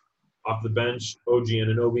 5. Off the bench, OG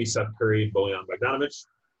Anunoby, Seth Curry, Bojan Bogdanovic.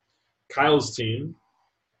 Kyle's team,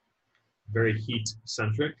 very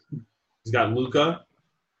Heat-centric. He's got Luka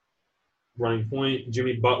running point,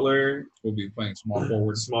 Jimmy Butler, We'll be playing small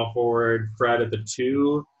forward. small forward, Fred at the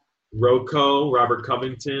 2, Rocco, Robert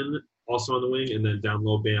Covington, also on the wing, and then down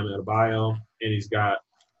low Bam Adebayo. And he's got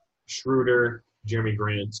Schroeder, Jeremy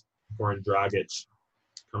Grant, Goran Dragic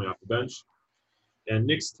coming off the bench. And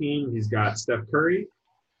Nick's team, he's got Steph Curry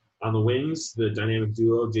on the wings, the dynamic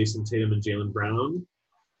duo, Jason Tatum and Jaylen Brown.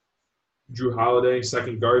 Drew Holiday,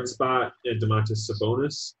 second guard spot, and DeMontis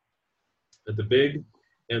Sabonis at the big.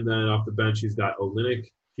 And then off the bench, he's got Olynyk,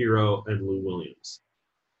 Hero, and Lou Williams.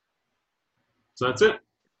 So that's it.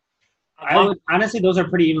 Honestly, those are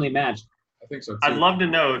pretty evenly matched. I think so, too. I'd love to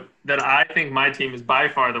note that I think my team is by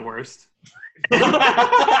far the worst.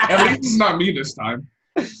 At least it's not me this time.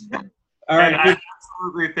 All right. And I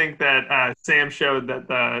absolutely think that Sam showed that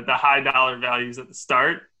the high dollar values at the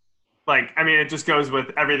start. Like, I mean, it just goes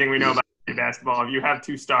with everything we know about basketball. If you have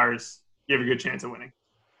 2 stars, you have a good chance of winning.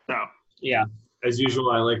 So, Yeah. As usual,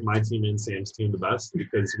 I like my team and Sam's team the best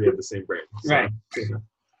because we have the same brain. So, Right.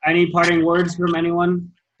 Any parting words from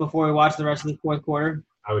anyone before we watch the rest of the fourth quarter?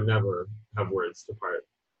 I would never have words to part.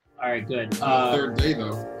 All right, good. Third day,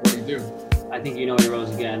 though. What do you do? I think you know he rose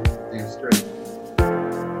again. Damn straight.